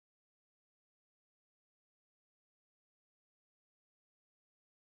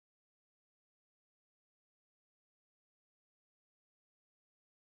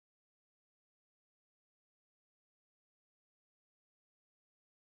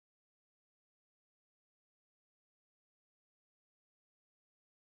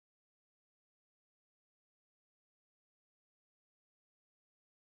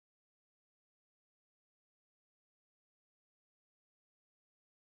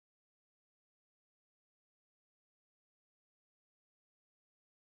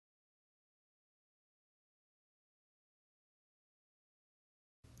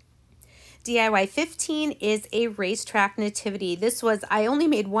 DIY 15 is a racetrack nativity. I only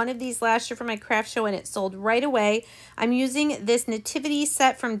made 1 of these last year for my craft show and it sold right away. I'm using this nativity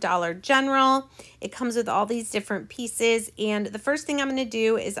set from Dollar General. It comes with all these different pieces, and the first thing I'm going to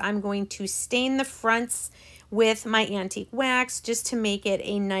do is I'm going to stain the fronts with my antique wax just to make it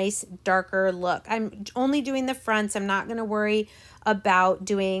a nice darker look. I'm only doing the fronts. I'm not going to worry about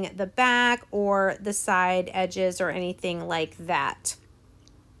doing the back or the side edges or anything like that.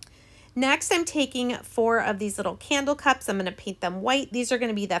 Next, I'm taking 4 of these little candle cups. I'm going to paint them white. These are going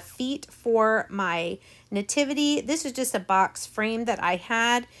to be the feet for my nativity. This is just a box frame that I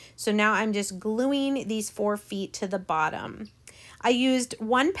had. So now I'm just gluing these 4 feet to the bottom. I used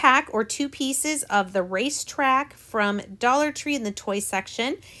 1 pack or 2 pieces of the RACETRACK from Dollar Tree in the toy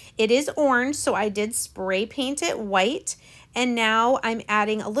section. It is orange, so I did spray paint it white. And now I'm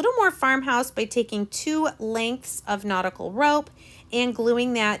adding a little more farmhouse by taking 2 lengths of nautical rope and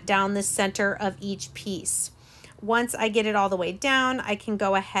gluing that down the center of each piece. Once I get it all the way down, I can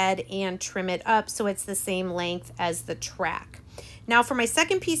go ahead and trim it up so it's the same length as the track. Now for my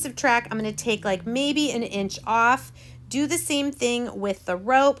second piece of track, I'm going to take like maybe an inch off, do the same thing with the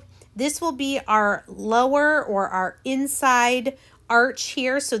rope. This will be our lower or our inside arch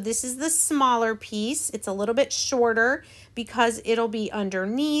here. So this is the smaller piece. It's a little bit shorter because it'll be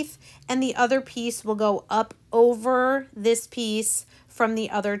underneath, and the other piece will go up over this piece from the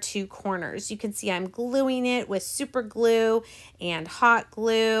other 2 corners. You can see I'm gluing it with super glue and hot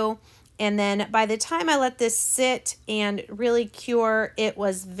glue. And then by the time I let this sit and really cure, it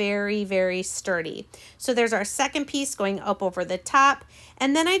was very, very sturdy. So there's our second piece going up over the top.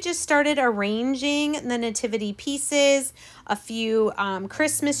 And then I just started arranging the nativity pieces, a few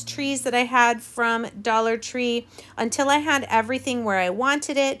Christmas trees that I had from Dollar Tree until I had everything where I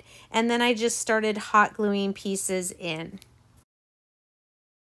wanted it. And then I just started hot gluing pieces in.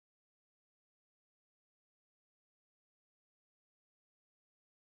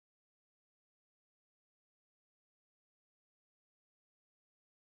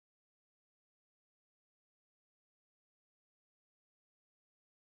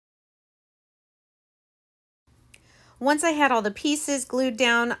 Once I had all the pieces glued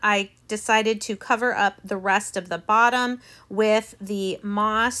down, I decided to cover up the rest of the bottom with the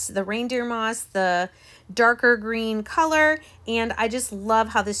moss, the reindeer moss, the darker green color, and I just love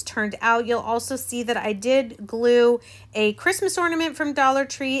how this turned out. You'll also see that I did glue a Christmas ornament from Dollar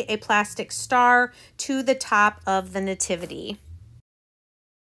Tree, a plastic star, to the top of the nativity.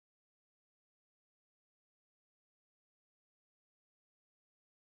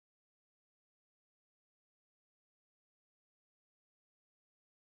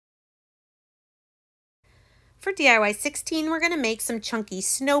 For DIY 16, we're going to make some chunky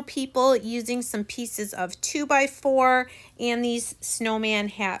snow people using some pieces of 2x4 and these snowman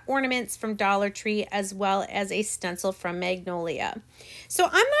hat ornaments from Dollar Tree, as well as a stencil from Magnolia. So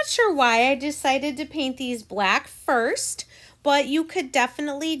I'm not sure why I decided to paint these black first, but you could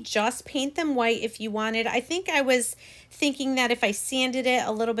definitely just paint them white if you wanted. I think I was thinking that if I sanded it,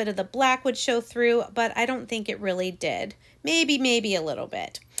 a little bit of the black would show through, but I don't think it really did. Maybe a little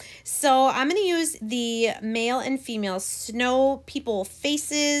bit. So I'm going to use the male and female snow people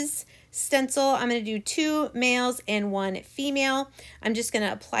faces stencil. I'm going to do 2 males and 1 female. I'm just going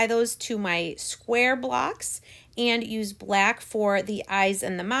to apply those to my square blocks and use black for the eyes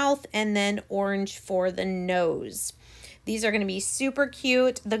and the mouth, and then orange for the nose. These are going to be super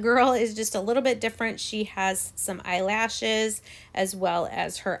cute. The girl is just a little bit different. She has some eyelashes as well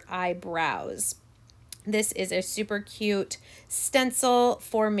as her eyebrows. This is a super cute stencil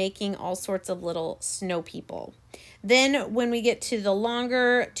for making all sorts of little snow people. Then when we get to the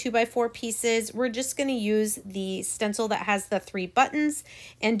longer 2x4 pieces, we're just going to use the stencil that has the 3 buttons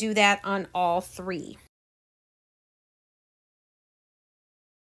and do that on all 3.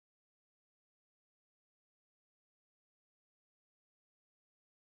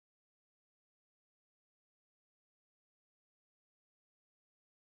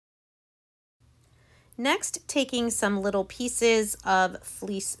 Next, taking some little pieces of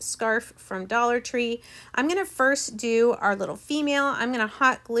fleece scarf from Dollar Tree, I'm going to first do our little female. I'm going to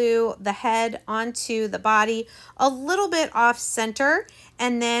hot glue the head onto the body a little bit off center,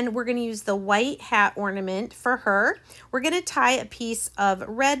 and then we're going to use the white hat ornament for her. We're going to tie a piece of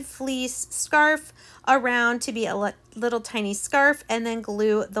red fleece scarf around to be a little tiny scarf, and then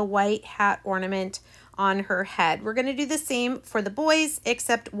glue the white hat ornament on her head. We're going to do the same for the boys,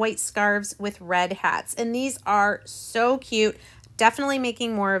 except white scarves with red hats. And these are so cute. Definitely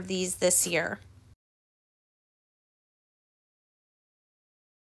making more of these this year.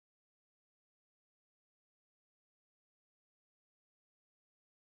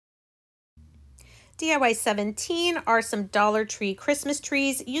 DIY 17 are some Dollar Tree Christmas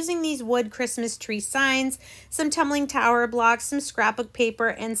trees using these wood Christmas tree signs, some tumbling tower blocks, some scrapbook paper,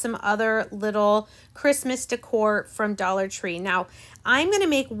 and some other little Christmas decor from Dollar Tree. Now, I'm going to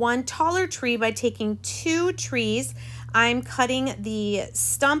make one taller tree by taking 2 trees. I'm cutting the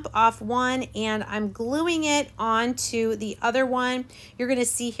stump off one and I'm gluing it onto the other one. You're going to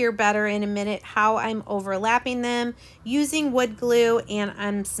see here better in a minute how I'm overlapping them using wood glue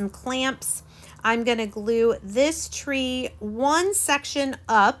and some clamps. I'm going to glue this tree one section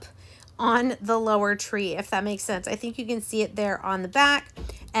up on the lower tree, if that makes sense. I think you can see it there on the back,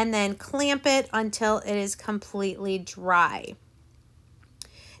 and then clamp it until it is completely dry.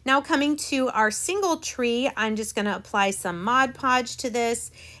 Now coming to our single tree, I'm just going to apply some Mod Podge to this,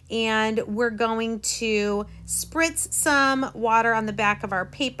 and we're going to spritz some water on the back of our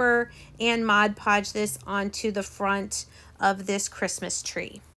paper and Mod Podge this onto the front of this Christmas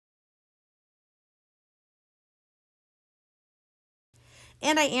tree.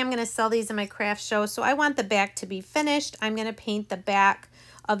 And I am going to sell these in my craft show, so I want the back to be finished. I'm going to paint the back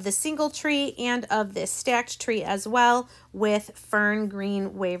of the single tree and of this stacked tree as well with Fern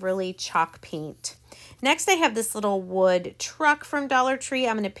Green Waverly chalk paint. Next, I have this little wood truck from Dollar Tree.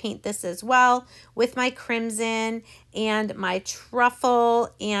 I'm going to paint this as well with my crimson and my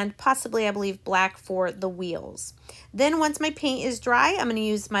truffle and possibly, I believe, black for the wheels. Then once my paint is dry, I'm going to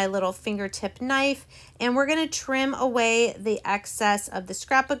use my little fingertip knife and we're going to trim away the excess of the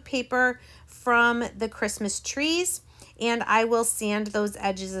scrapbook paper from the Christmas trees. And I will sand those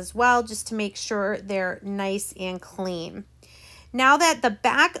edges as well just to make sure they're nice and clean. Now that the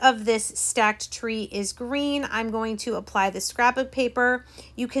back of this stacked tree is green, I'm going to apply the scrapbook paper.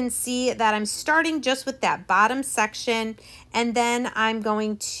 You can see that I'm starting just with that bottom section, and then I'm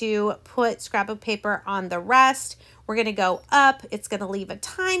going to put scrapbook paper on the rest. We're going to go up. It's going to leave a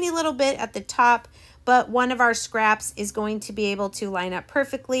tiny little bit at the top, but one of our scraps is going to be able to line up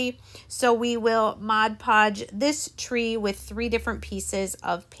perfectly. So we will Mod Podge this tree with 3 different pieces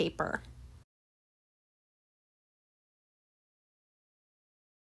of paper.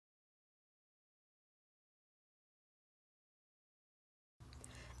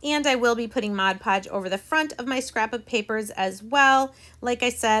 And I will be putting Mod Podge over the front of my scrapbook papers as well. Like I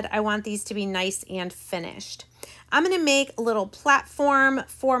said, I want these to be nice and finished. I'm going to make a little platform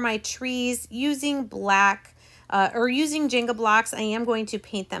for my trees using black or using Jenga blocks. I am going to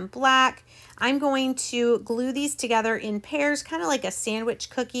paint them black. I'm going to glue these together in pairs, kind of like a sandwich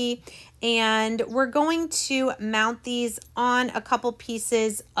cookie. And we're going to mount these on a couple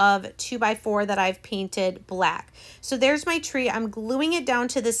pieces of 2x4 that I've painted black. So there's my tree. I'm gluing it down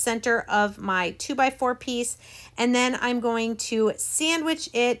to the center of my 2x4 piece. And then I'm going to sandwich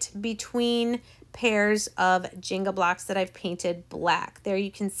it between pairs of Jenga blocks that I've painted black. There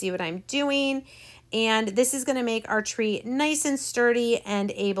you can see what I'm doing. And this is going to make our tree nice and sturdy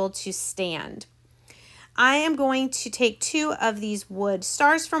and able to stand. I am going to take 2 of these wood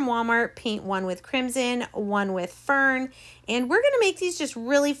stars from Walmart, paint one with crimson, one with fern, and we're going to make these just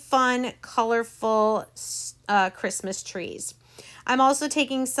really fun, colorful Christmas trees. I'm also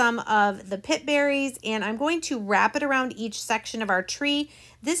taking some of the pit berries and I'm going to wrap it around each section of our tree.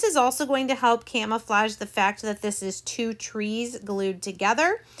 This is also going to help camouflage the fact that this is 2 trees glued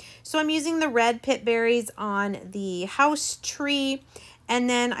together. So I'm using the red pit berries on the house tree, and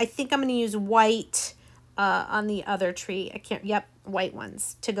then I think I'm going to use white on the other tree. White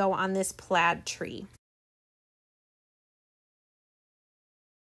ones to go on this plaid tree.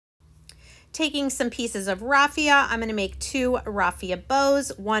 Taking some pieces of raffia, I'm going to make 2 raffia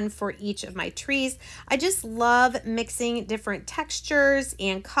bows, one for each of my trees. I just love mixing different textures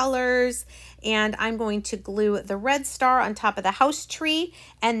and colors, and I'm going to glue the red star on top of the house tree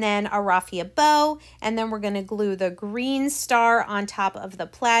and then a raffia bow, and then we're going to glue the green star on top of the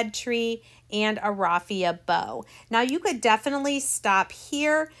plaid tree and a raffia bow. Now you could definitely stop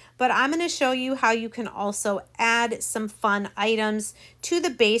here, but I'm going to show you how you can also add some fun items to the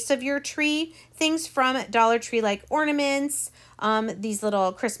base of your tree. Things from Dollar Tree like ornaments, these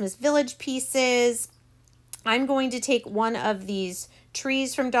little Christmas village pieces. I'm going to take one of these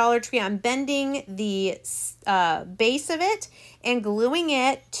trees from Dollar Tree. I'm bending the base of it and gluing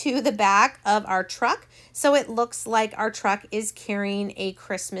it to the back of our truck so it looks like our truck is carrying a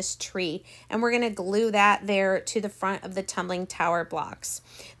Christmas tree. And we're going to glue that there to the front of the tumbling tower blocks.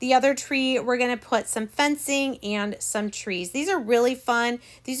 The other tree, we're going to put some fencing and some trees. These are really fun.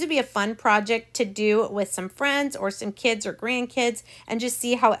 These would be a fun project to do with some friends or some kids or grandkids and just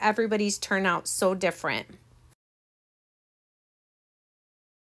see how everybody's turn out so different.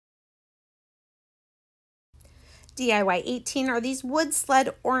 DIY 18 are these wood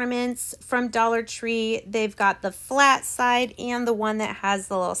sled ornaments from Dollar Tree. They've got the flat side and the one that has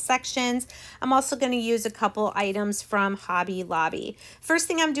the little sections. I'm also going to use a couple items from Hobby Lobby. First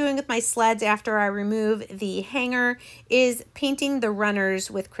thing I'm doing with my sleds after I remove the hanger is painting the runners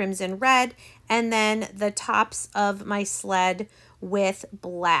with crimson red and then the tops of my sled with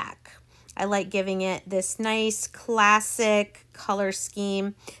black. I like giving it this nice classic color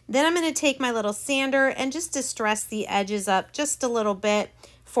scheme. Then I'm going to take my little sander and just distress the edges up just a little bit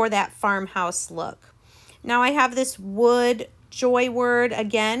for that farmhouse look. Now I have this wood joy word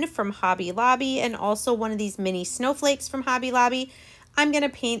again from Hobby Lobby and also one of these mini snowflakes from Hobby Lobby. I'm going to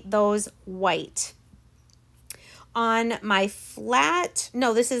paint those white. On my flat,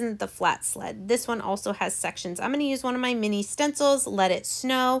 no, this isn't the flat sled. This one also has sections. I'm going to use one of my mini stencils, Let It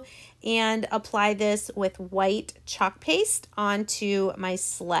Snow, and apply this with white chalk paste onto my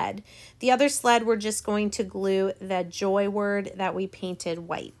sled. The other sled, we're just going to glue the joy word that we painted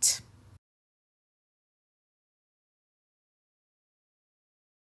white.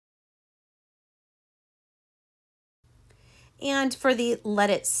 And for the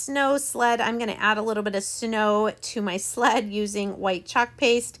Let It Snow sled, I'm going to add a little bit of snow to my sled using white chalk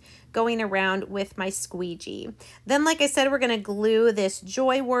paste, going around with my squeegee. Then, like I said, we're going to glue this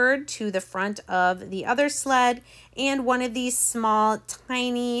joy word to the front of the other sled and one of these small,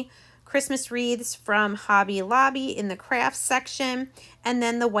 tiny Christmas wreaths from Hobby Lobby in the crafts section, and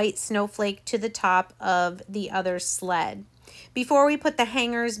then the white snowflake to the top of the other sled. Before we put the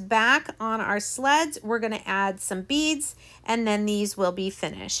hangers back on our sleds, we're going to add some beads, and then these will be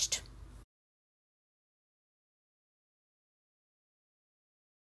finished.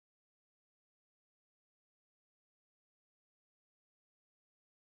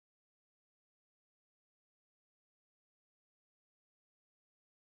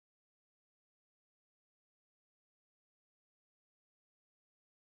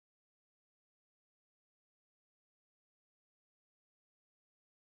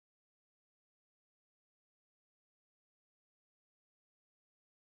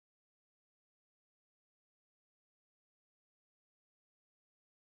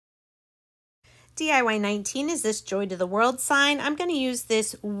 DIY 19 is this Joy to the World sign. I'm going to use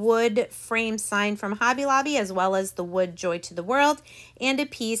this wood frame sign from Hobby Lobby as well as the wood Joy to the World and a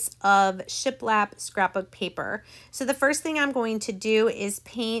piece of shiplap scrapbook paper. So the first thing I'm going to do is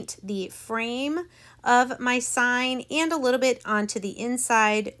paint the frame of my sign and a little bit onto the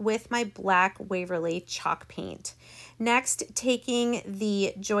inside with my black Waverly chalk paint. Next, taking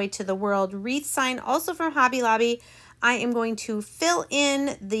the Joy to the World wreath sign, also from Hobby Lobby, I am going to fill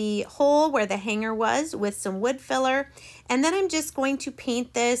in the hole where the hanger was with some wood filler, and then I'm just going to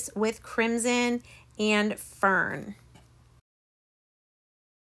paint this with crimson and fern.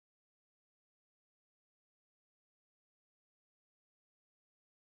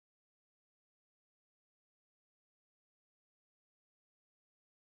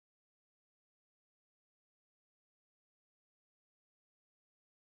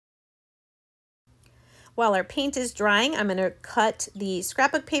 While our paint is drying, I'm going to cut the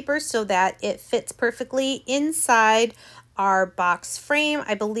scrapbook paper so that it fits perfectly inside our box frame.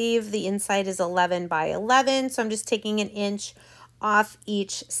 I believe the inside is 11 by 11, so I'm just taking an inch off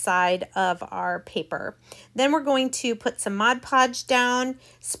each side of our paper. Then we're going to put some Mod Podge down,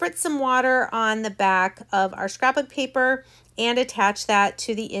 spritz some water on the back of our scrapbook paper, and attach that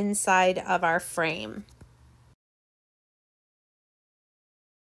to the inside of our frame.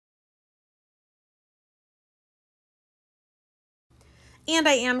 And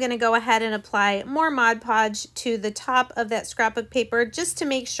I am going to go ahead and apply more Mod Podge to the top of that scrapbook paper just to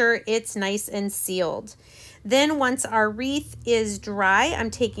make sure it's nice and sealed. Then once our wreath is dry,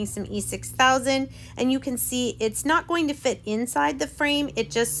 I'm taking some E6000, and you can see it's not going to fit inside the frame. It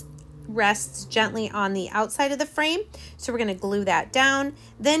just rests gently on the outside of the frame. So we're going to glue that down.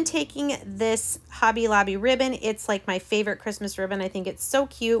 Then taking this Hobby Lobby ribbon, it's like my favorite Christmas ribbon. I think it's so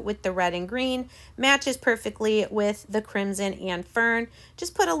cute with the red and green, matches perfectly with the crimson and fern.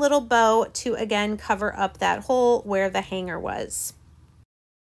 Just put a little bow to again cover up that hole where the hanger was.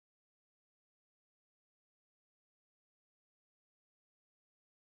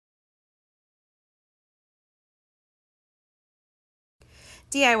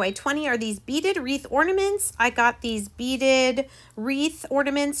 DIY 20 are these beaded wreath ornaments. I got these beaded wreath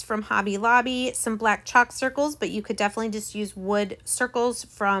ornaments from Hobby Lobby, some black chalk circles, but you could definitely just use wood circles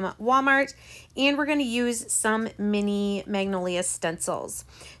from Walmart. And we're going to use some mini magnolia stencils.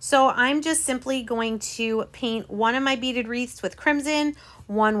 So I'm just simply going to paint one of my beaded wreaths with crimson,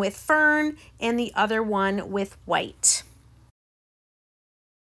 one with fern, and the other one with white.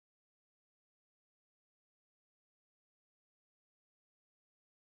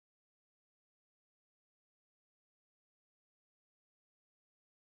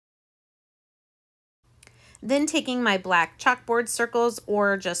 Then taking my black chalkboard circles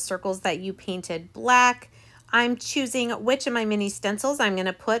or just circles that you painted black, I'm choosing which of my mini stencils I'm going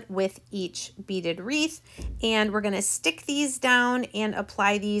to put with each beaded wreath, and we're going to stick these down and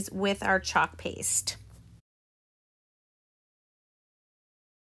apply these with our chalk paste.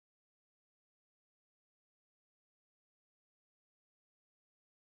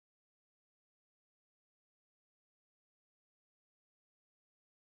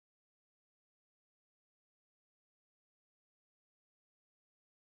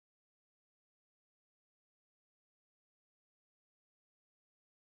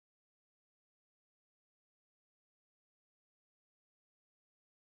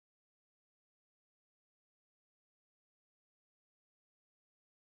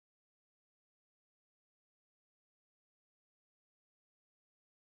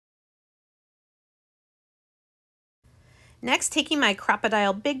 Next, taking my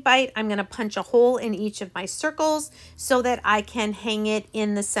Crocodile Big Bite, I'm going to punch a hole in each of my circles so that I can hang it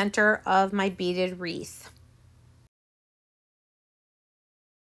in the center of my beaded wreath.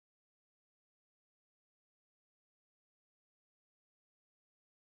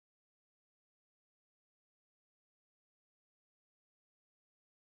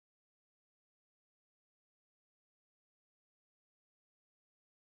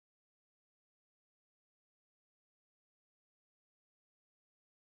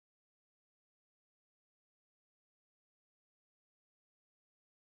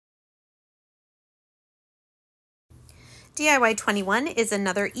 DIY 21 is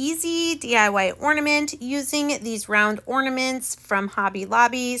another easy DIY ornament using these round ornaments from Hobby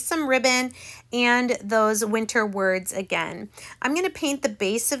Lobby, some ribbon, and those winter words again. I'm going to paint the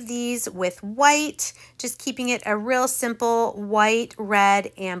base of these with white, just keeping it a real simple white,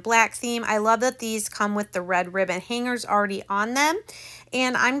 red, and black theme. I love that these come with the red ribbon hangers already on them.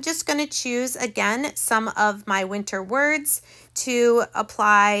 And I'm just going to choose again some of my winter words to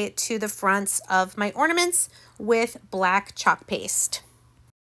apply to the fronts of my ornaments with black chalk paste.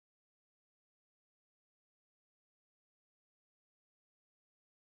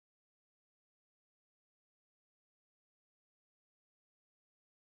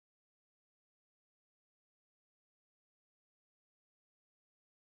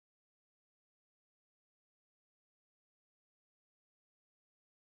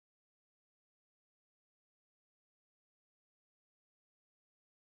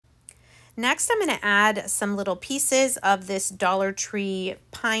 Next, I'm going to add some little pieces of this Dollar Tree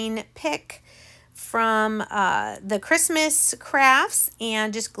pine pick from the Christmas crafts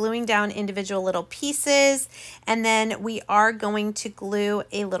and just gluing down individual little pieces. And then we are going to glue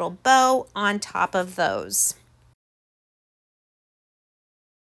a little bow on top of those.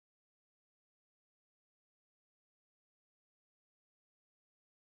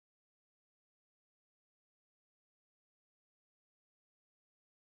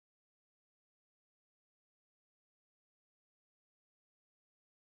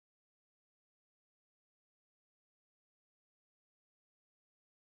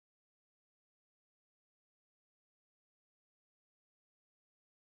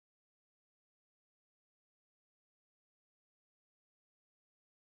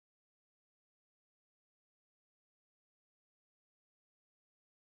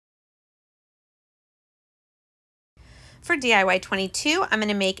 For DIY 22, I'm going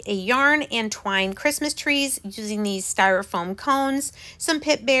to make a yarn and twine Christmas trees using these styrofoam cones, some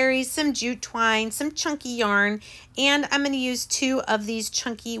pip berries, some jute twine, some chunky yarn, and I'm going to use 2 of these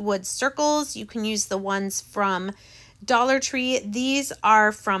chunky wood circles. You can use the ones from Dollar Tree. These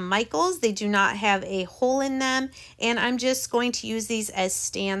are from Michael's. They do not have a hole in them, and I'm just going to use these as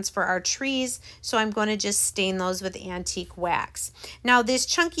stands for our trees, so I'm going to just stain those with antique wax. Now, this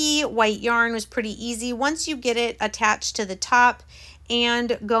chunky white yarn was pretty easy. Once you get it attached to the top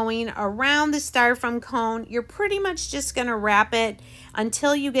and going around the styrofoam cone, you're pretty much just going to wrap it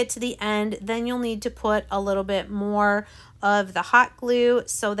until you get to the end. Then you'll need to put a little bit more of the hot glue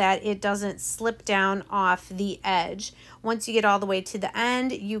so that it doesn't slip down off the edge. Once you get all the way to the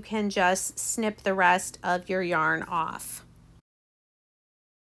end, you can just snip the rest of your yarn off.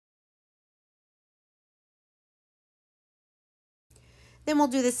 Then we'll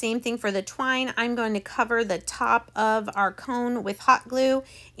do the same thing for the twine. I'm going to cover the top of our cone with hot glue,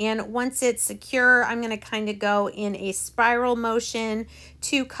 and once it's secure, I'm going to kind of go in a spiral motion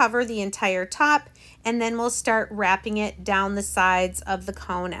to cover the entire top, and then we'll start wrapping it down the sides of the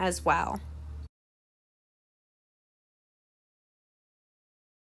cone as well.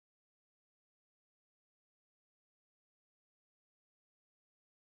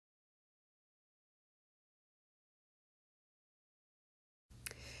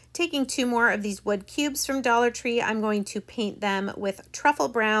 Taking 2 more of these wood cubes from Dollar Tree, I'm going to paint them with truffle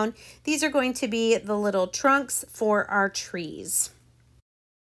brown. These are going to be the little trunks for our trees.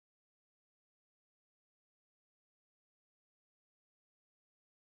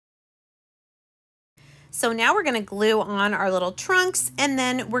 So now we're going to glue on our little trunks, and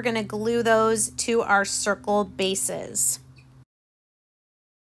then we're going to glue those to our circle bases.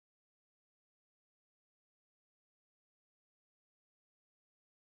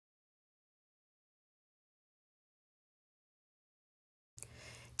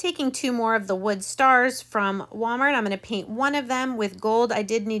 Taking 2 more of the wood stars from Walmart, I'm going to paint one of them with gold. I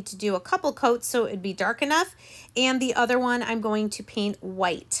did need to do a couple coats so it would be dark enough. And the other one I'm going to paint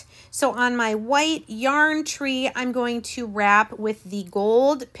white. So on my white yarn tree, I'm going to wrap with the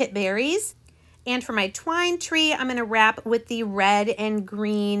gold pit berries. And for my twine tree, I'm going to wrap with the red and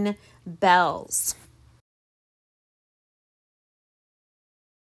green bells.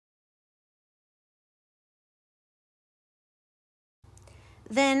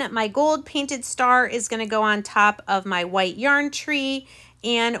 Then my gold painted star is going to go on top of my white yarn tree.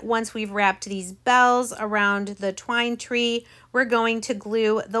 And once we've wrapped these bells around the twine tree, we're going to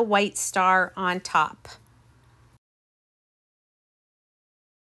glue the white star on top.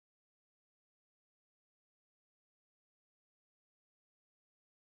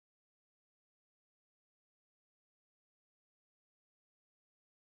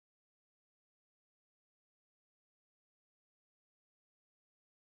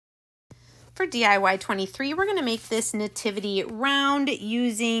 For DIY 23, we're going to make this nativity round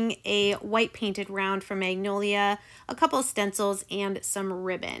using a white painted round from Magnolia, a couple of stencils, and some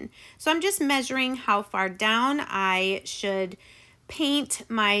ribbon. So I'm just measuring how far down I should paint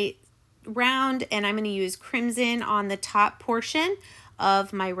my round, and I'm going to use crimson on the top portion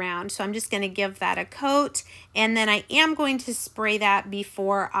of my round. So I'm just going to give that a coat, and then I am going to spray that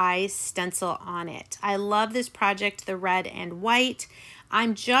before I stencil on it. I love this project, the red and white.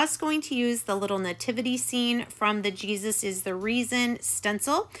 I'm just going to use the little nativity scene from the Jesus is the Reason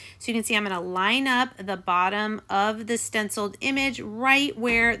stencil. So you can see I'm going to line up the bottom of the stenciled image right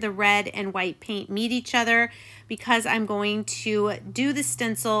where the red and white paint meet each other, because I'm going to do the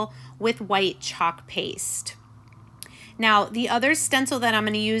stencil with white chalk paste. Now, the other stencil that I'm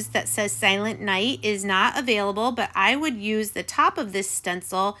going to use that says Silent Night is not available, but I would use the top of this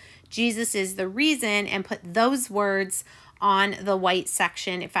stencil, Jesus is the Reason, and put those words on the white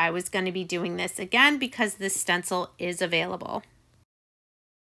section if I was going to be doing this again, because this stencil is available.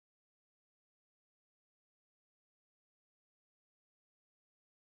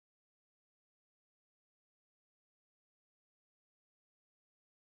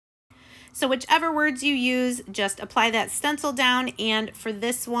 So whichever words you use, just apply that stencil down. And for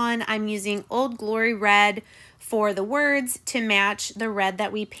this one, I'm using Old Glory Red for the words to match the red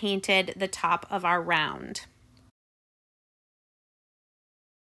that we painted the top of our round.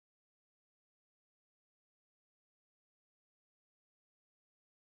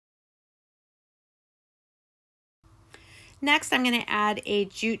 Next, I'm going to add a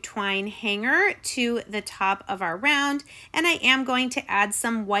jute twine hanger to the top of our round, and I am going to add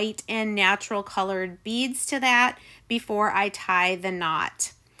some white and natural colored beads to that before I tie the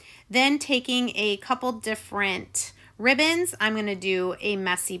knot. Then taking a couple different ribbons, I'm going to do a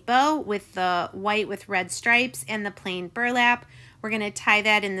messy bow with the white with red stripes and the plain burlap. We're going to tie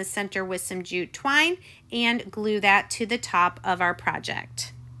that in the center with some jute twine and glue that to the top of our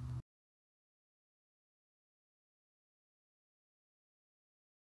project.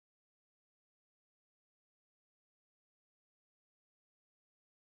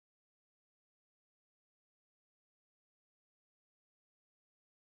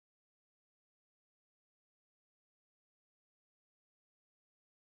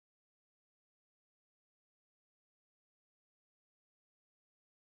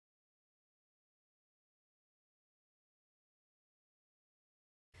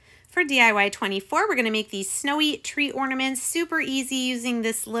 For DIY 24, we're going to make these snowy tree ornaments. Super easy using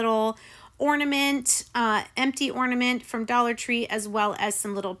this little ornament, empty ornament from Dollar Tree, as well as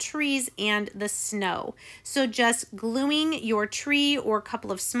some little trees and the snow. So just gluing your tree or a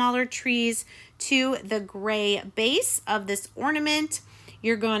couple of smaller trees to the gray base of this ornament.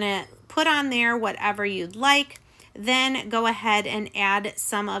 You're going to put on there whatever you'd like. Then go ahead and add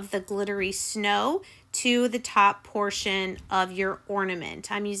some of the glittery snow to the top portion of your ornament.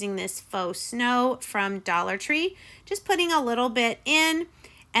 I'm using this faux snow from Dollar Tree, just putting a little bit in,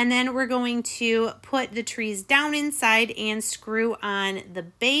 and then we're going to put the trees down inside and screw on the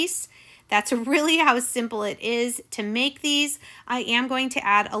base. That's really how simple it is to make these. I am going to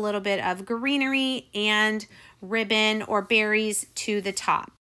add a little bit of greenery and ribbon or berries to the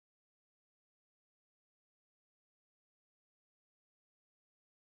top.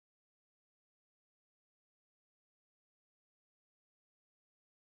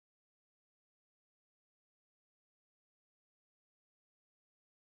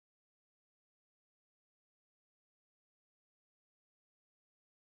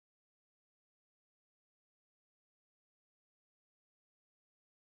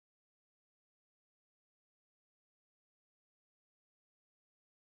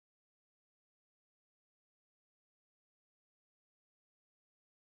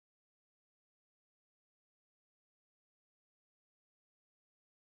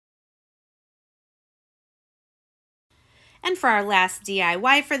 And for our last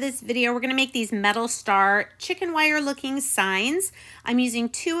DIY for this video, we're going to make these metal star chicken wire looking signs. I'm using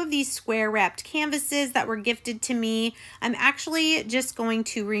 2 of these square wrapped canvases that were gifted to me. I'm actually just going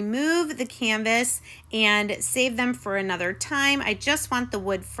to remove the canvas and save them for another time. I just want the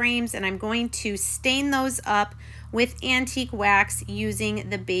wood frames, and I'm going to stain those up with antique wax using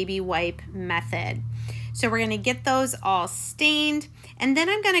the baby wipe method. So we're going to get those all stained, and then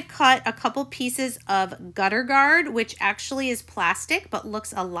I'm going to cut a couple pieces of gutter guard, which actually is plastic but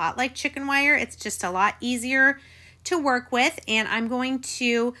looks a lot like chicken wire. It's just a lot easier to work with, and I'm going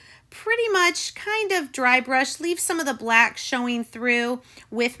to pretty much kind of dry brush, leave some of the black showing through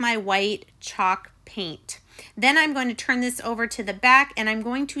with my white chalk paint. Then I'm going to turn this over to the back, and I'm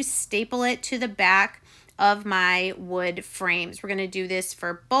going to staple it to the back of my wood frames. We're going to do this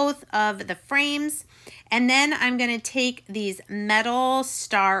for both of the frames. And then I'm going to take these metal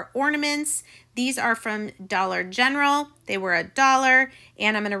star ornaments. These are from Dollar General. They were $1.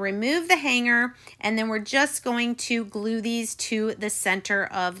 And I'm going to remove the hanger, and then we're just going to glue these to the center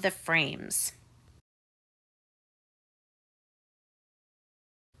of the frames.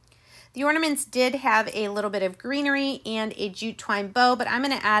 The ornaments did have a little bit of greenery and a jute twine bow, but I'm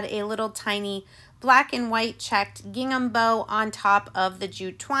going to add a little tiny black and white checked gingham bow on top of the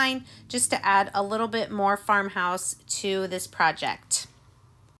jute twine just to add a little bit more farmhouse to this project.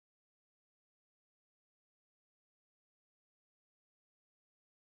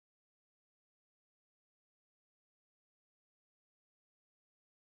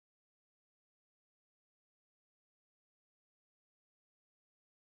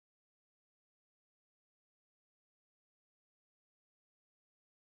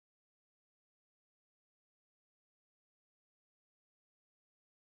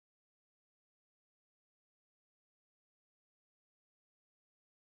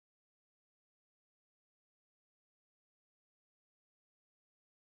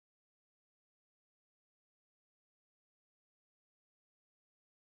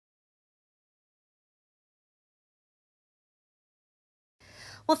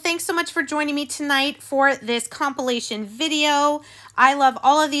 Well, thanks so much for joining me tonight for this compilation video. I love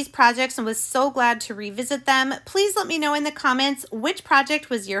all of these projects and was so glad to revisit them. Please let me know in the comments which project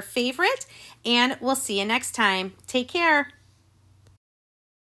was your favorite, and we'll see you next time. Take care.